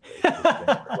community because he's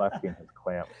been collecting his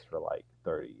clamps for like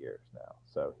 30 years now,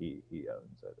 so he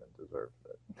owns it and deserves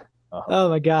it. Oh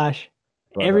my gosh.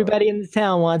 But Everybody in the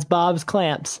town wants Bob's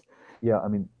clamps. yeah, I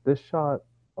mean, this shot,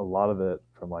 a lot of it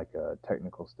from like a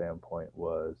technical standpoint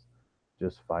was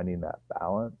just finding that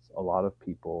balance. A lot of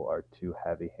people are too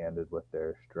heavy-handed with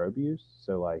their strobe use,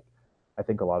 so like I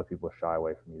think a lot of people shy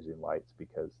away from using lights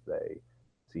because they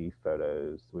see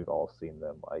photos. We've all seen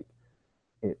them, like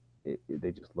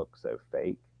they just look so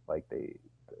fake. Like the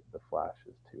flash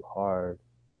is too hard.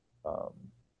 Um,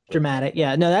 there's not Dramatic.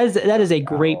 Yeah, no, that is a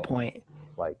great balance. point.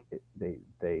 Like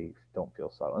they don't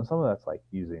feel subtle, and some of that's like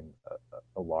using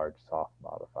a large soft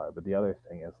modifier. But the other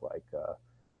thing is like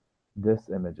this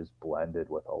image is blended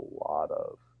with a lot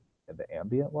of the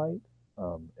ambient light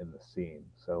in the scene.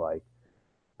 So like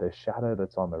the shadow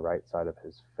that's on the right side of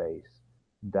his face,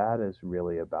 that is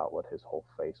really about what his whole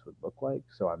face would look like.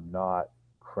 So I'm not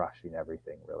crushing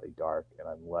everything really dark, and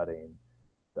I'm letting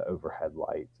the overhead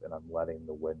lights and I'm letting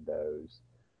the windows.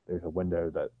 There's a window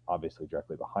that obviously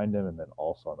directly behind him, and then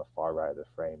also on the far right of the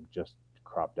frame, just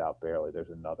cropped out barely, there's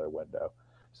another window.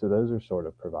 So those are sort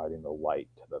of providing the light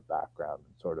to the background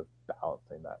and sort of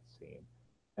balancing that scene.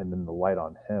 And then the light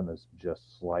on him is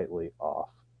just slightly off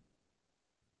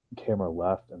camera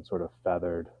left and sort of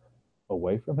feathered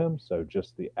away from him. So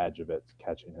just the edge of it's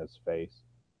catching his face.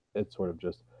 It's sort of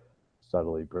just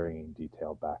subtly bringing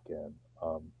detail back in.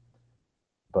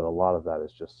 But a lot of that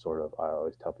is just sort of, I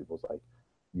always tell people, it's like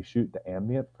you shoot the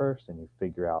ambient first and you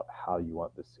figure out how you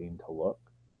want the scene to look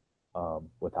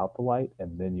without the light,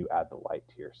 and then you add the light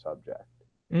to your subject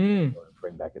and Mm, sort of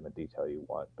bring back in the detail you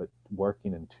want. But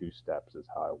working in two steps is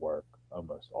how I work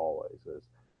almost always. Is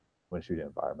when shooting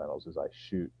environmentals, is I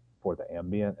shoot for the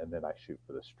ambient and then I shoot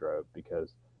for the strobe,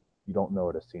 because you don't know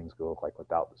what a scene's going to look like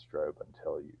without the strobe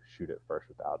until you shoot it first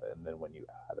without it, and then when you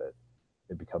add it,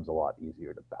 it becomes a lot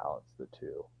easier to balance the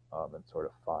two, and sort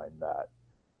of find that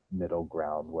middle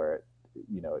ground where it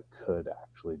could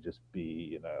actually just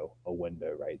be a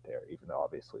window right there, even though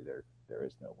obviously there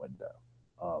is no window.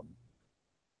 Um,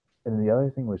 and the other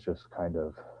thing was just kind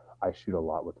of, I shoot a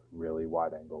lot with really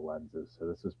wide angle lenses, so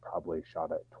this is probably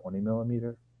shot at 20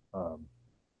 millimeter. Um,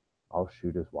 I'll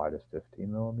shoot as wide as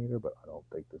 15 millimeter, but I don't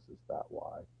think this is that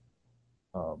wide.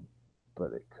 Um,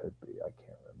 but it could be. I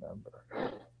can't remember.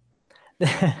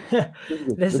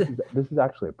 this. This is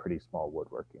actually a pretty small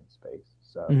woodworking space.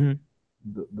 So Mhm.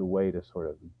 the way to sort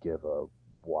of give a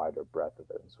wider breadth of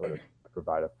it and sort of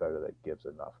provide a photo that gives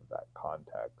enough of that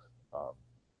context. Um,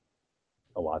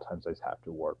 a lot of times I just have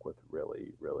to work with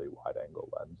really, really wide angle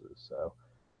lenses. So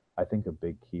I think a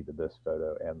big key to this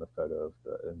photo and the photo of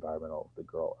the environmental of the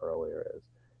girl earlier is,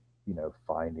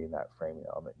 finding that framing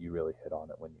element. You really hit on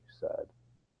it when you said,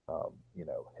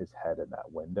 his head in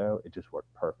that window. It just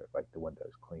worked perfect. Like the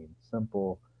window's clean,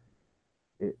 simple.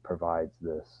 It provides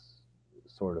this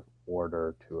sort of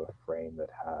order to a frame that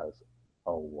has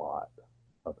a lot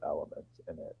of elements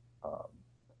in it.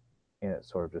 And it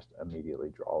sort of just immediately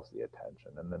draws the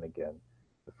attention. And then again,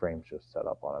 the frame's just set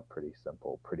up on a pretty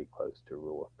simple, pretty close to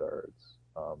rule of thirds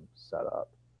setup.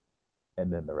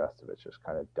 And then the rest of it's just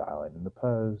kind of dialing in the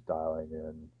pose, dialing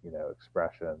in,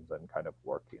 expressions, and kind of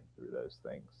working through those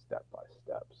things step by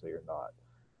step. So you're not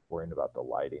worrying about the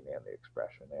lighting and the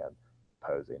expression and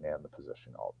posing and the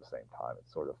position all at the same time.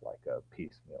 It's sort of like a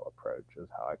piecemeal approach, is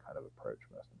how I kind of approach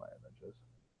most of my images.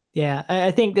 Yeah,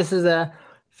 I think this is a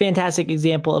fantastic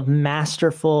example of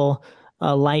masterful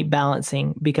light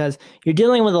balancing because you're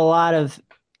dealing with a lot of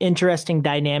interesting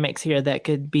dynamics here that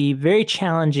could be very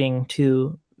challenging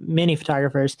to many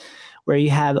photographers. Where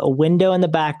you have a window in the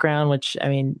background, which I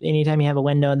mean, anytime you have a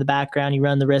window in the background, you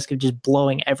run the risk of just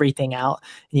blowing everything out.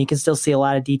 And you can still see a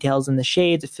lot of details in the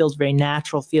shades. It feels very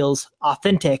natural, feels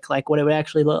authentic, like what it would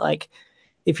actually look like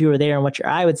if you were there and what your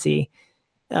eye would see.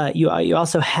 You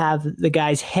also have the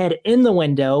guy's head in the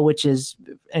window, which is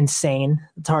insane.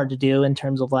 It's hard to do in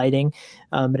terms of lighting,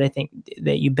 but I think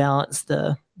that you balance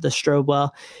the strobe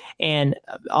well, and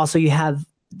also you have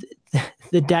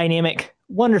the dynamic,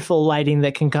 wonderful lighting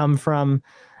that can come from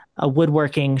a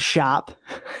woodworking shop.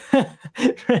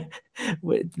 That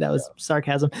was Yeah.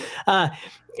 sarcasm. Uh,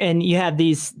 and you have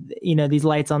these, these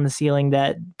lights on the ceiling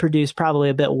that produce probably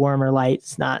a bit warmer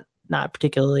lights, not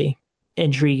particularly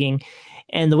intriguing.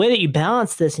 And the way that you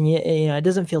balance this, and it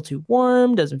doesn't feel too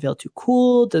warm, doesn't feel too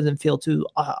cool, doesn't feel too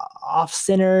off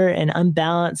center and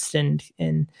unbalanced and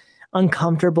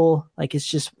uncomfortable. Like it's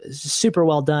just super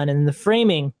well done. And the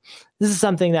framing, this is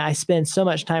something that I spend so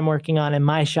much time working on in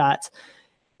my shots,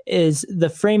 is the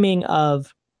framing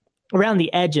of around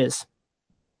the edges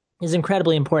is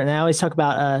incredibly important. I always talk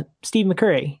about Steve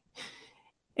McCurry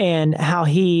and how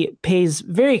he pays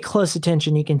very close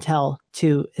attention, you can tell,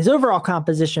 to his overall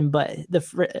composition, but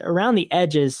around the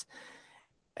edges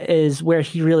is where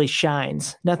he really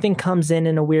shines. Nothing comes in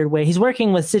a weird way. He's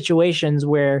working with situations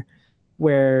where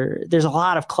there's a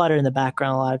lot of clutter in the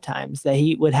background a lot of times that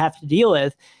he would have to deal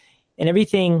with, and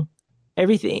everything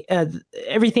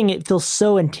everything, it feels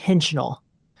so intentional.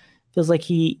 Feels like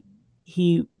he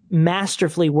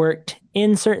masterfully worked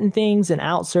in certain things and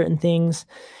out certain things,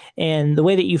 and the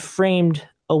way that you framed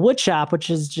a wood shop, which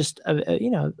is just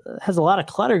has a lot of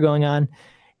clutter going on,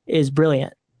 is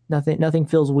brilliant. Nothing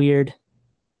feels weird.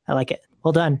 I like it.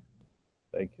 Well done.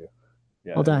 Thank you.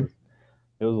 Yeah, Well done.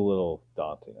 it was a little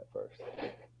daunting at first.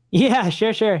 Yeah,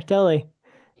 sure, totally.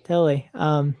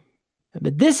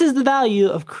 But this is the value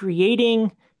of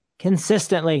creating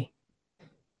consistently.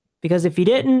 Because if you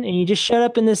didn't and you just showed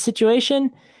up in this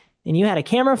situation and you had a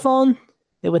camera phone,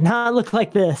 it would not look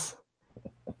like this.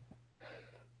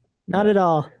 Not No, at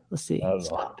all. Let's see. not at all.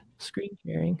 Stop screen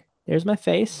sharing. There's my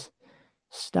face.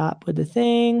 Stop with the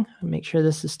thing. Make sure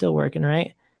this is still working,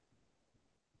 right?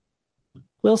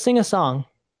 We'll sing a song.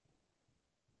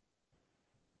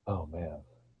 Oh man.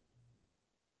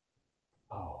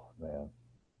 Oh man.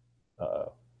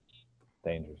 Uh-oh.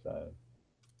 Danger zone.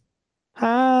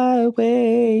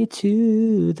 Highway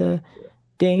to the Yeah.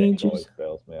 James dangers. always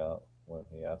bails me out when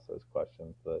he asks those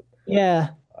questions, but Yeah.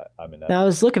 I'm Now, I inept.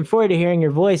 was looking forward to hearing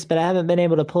your voice, but I haven't been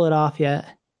able to pull it off yet.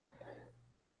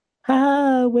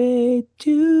 Highway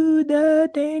to the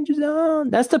danger zone.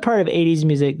 That's the part of 80s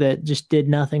music that just did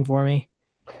nothing for me.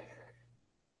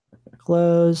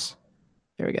 Close.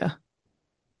 There we go.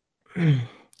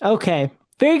 Okay.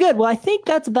 Very good. Well, I think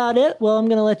that's about it. Well, I'm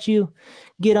going to let you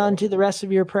get Yeah. on to the rest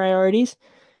of your priorities.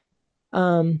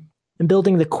 And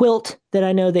building the quilt that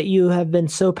I know that you have been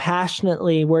so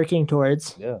passionately working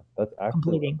towards Yeah, that's actually what I'm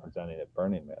completing. presenting at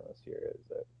Burning Man this year is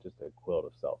just a quilt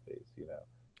of selfies,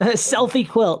 A selfie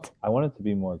quilt. I want it to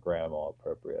be more grandma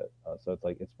appropriate. So it's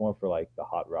like it's more for like the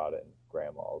hot rodding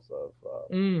grandmas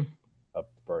Mm. of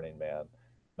Burning Man,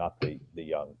 not the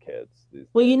young kids these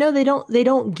Well, days. they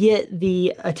don't get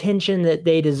the attention that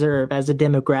they deserve as a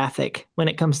demographic when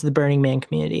it comes to the Burning Man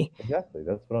community. Exactly.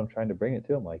 That's what I'm trying to bring it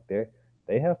to them. Like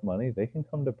they have money, they can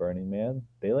come to Burning Man.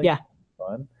 They like Yeah.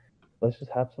 fun. Let's just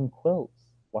have some quilts.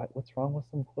 What's wrong with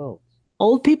some quilts?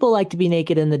 Old people like to be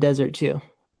naked in the desert too.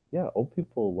 Yeah, old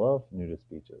people love nudist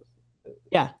beaches.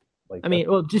 Yeah. Like I that's mean,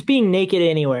 well, just being naked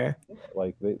anywhere.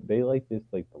 like they like this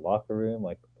like the locker room.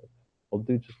 Like old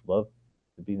dudes just love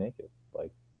to be naked.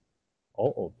 Like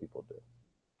all old people do.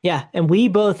 Yeah. And we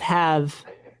both have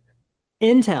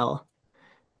intel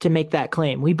to make that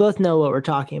claim. We both know what we're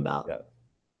talking about. Yeah,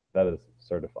 that is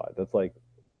certified. That's like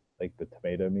the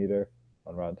tomato meter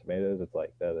on Rotten Tomatoes. It's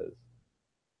like that is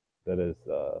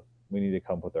we need to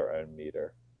come up with our own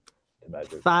meter to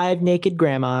measure. Five naked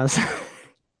grandmas.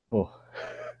 Oh,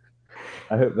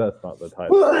 I hope that's not the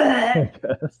title of the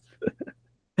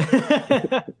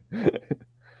podcast.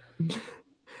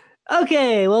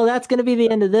 Okay, well, that's going to be the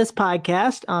end of this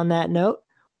podcast. On that note,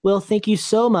 Will, thank you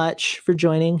so much for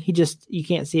joining. You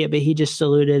can't see it, but he just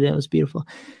saluted. It was beautiful.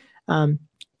 Um,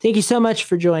 thank you so much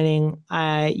for joining.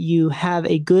 You have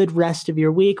a good rest of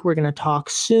your week. We're going to talk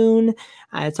soon.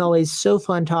 It's always so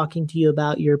fun talking to you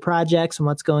about your projects and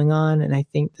what's going on. And I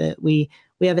think that we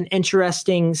have an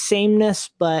interesting sameness,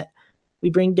 but we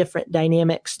bring different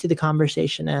dynamics to the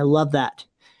conversation. And I love that.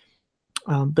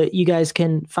 But you guys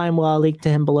can find, well, I'll link to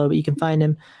him below, but you can find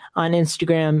him on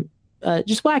Instagram,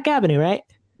 just Whack Avenue, right?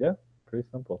 Yeah, pretty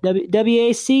simple. WACAVENUE.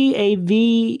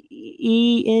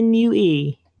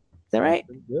 Is that right?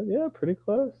 Pretty good. Yeah, pretty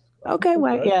close. I think Okay, that's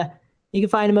well, right. yeah. You can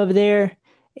find him over there.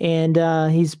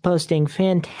 And he's posting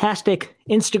fantastic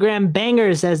Instagram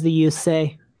bangers, as the youth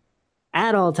say,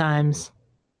 at all times.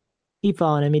 Keep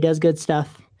following him. He does good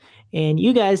stuff. And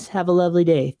you guys have a lovely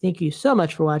day. Thank you so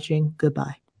much for watching.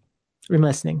 Goodbye. And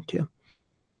listening too.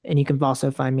 And you can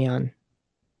also find me on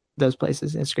those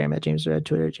places: Instagram at James Red,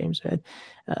 Twitter at James Red.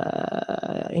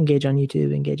 Engage on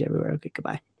YouTube, engage everywhere. Okay,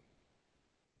 goodbye.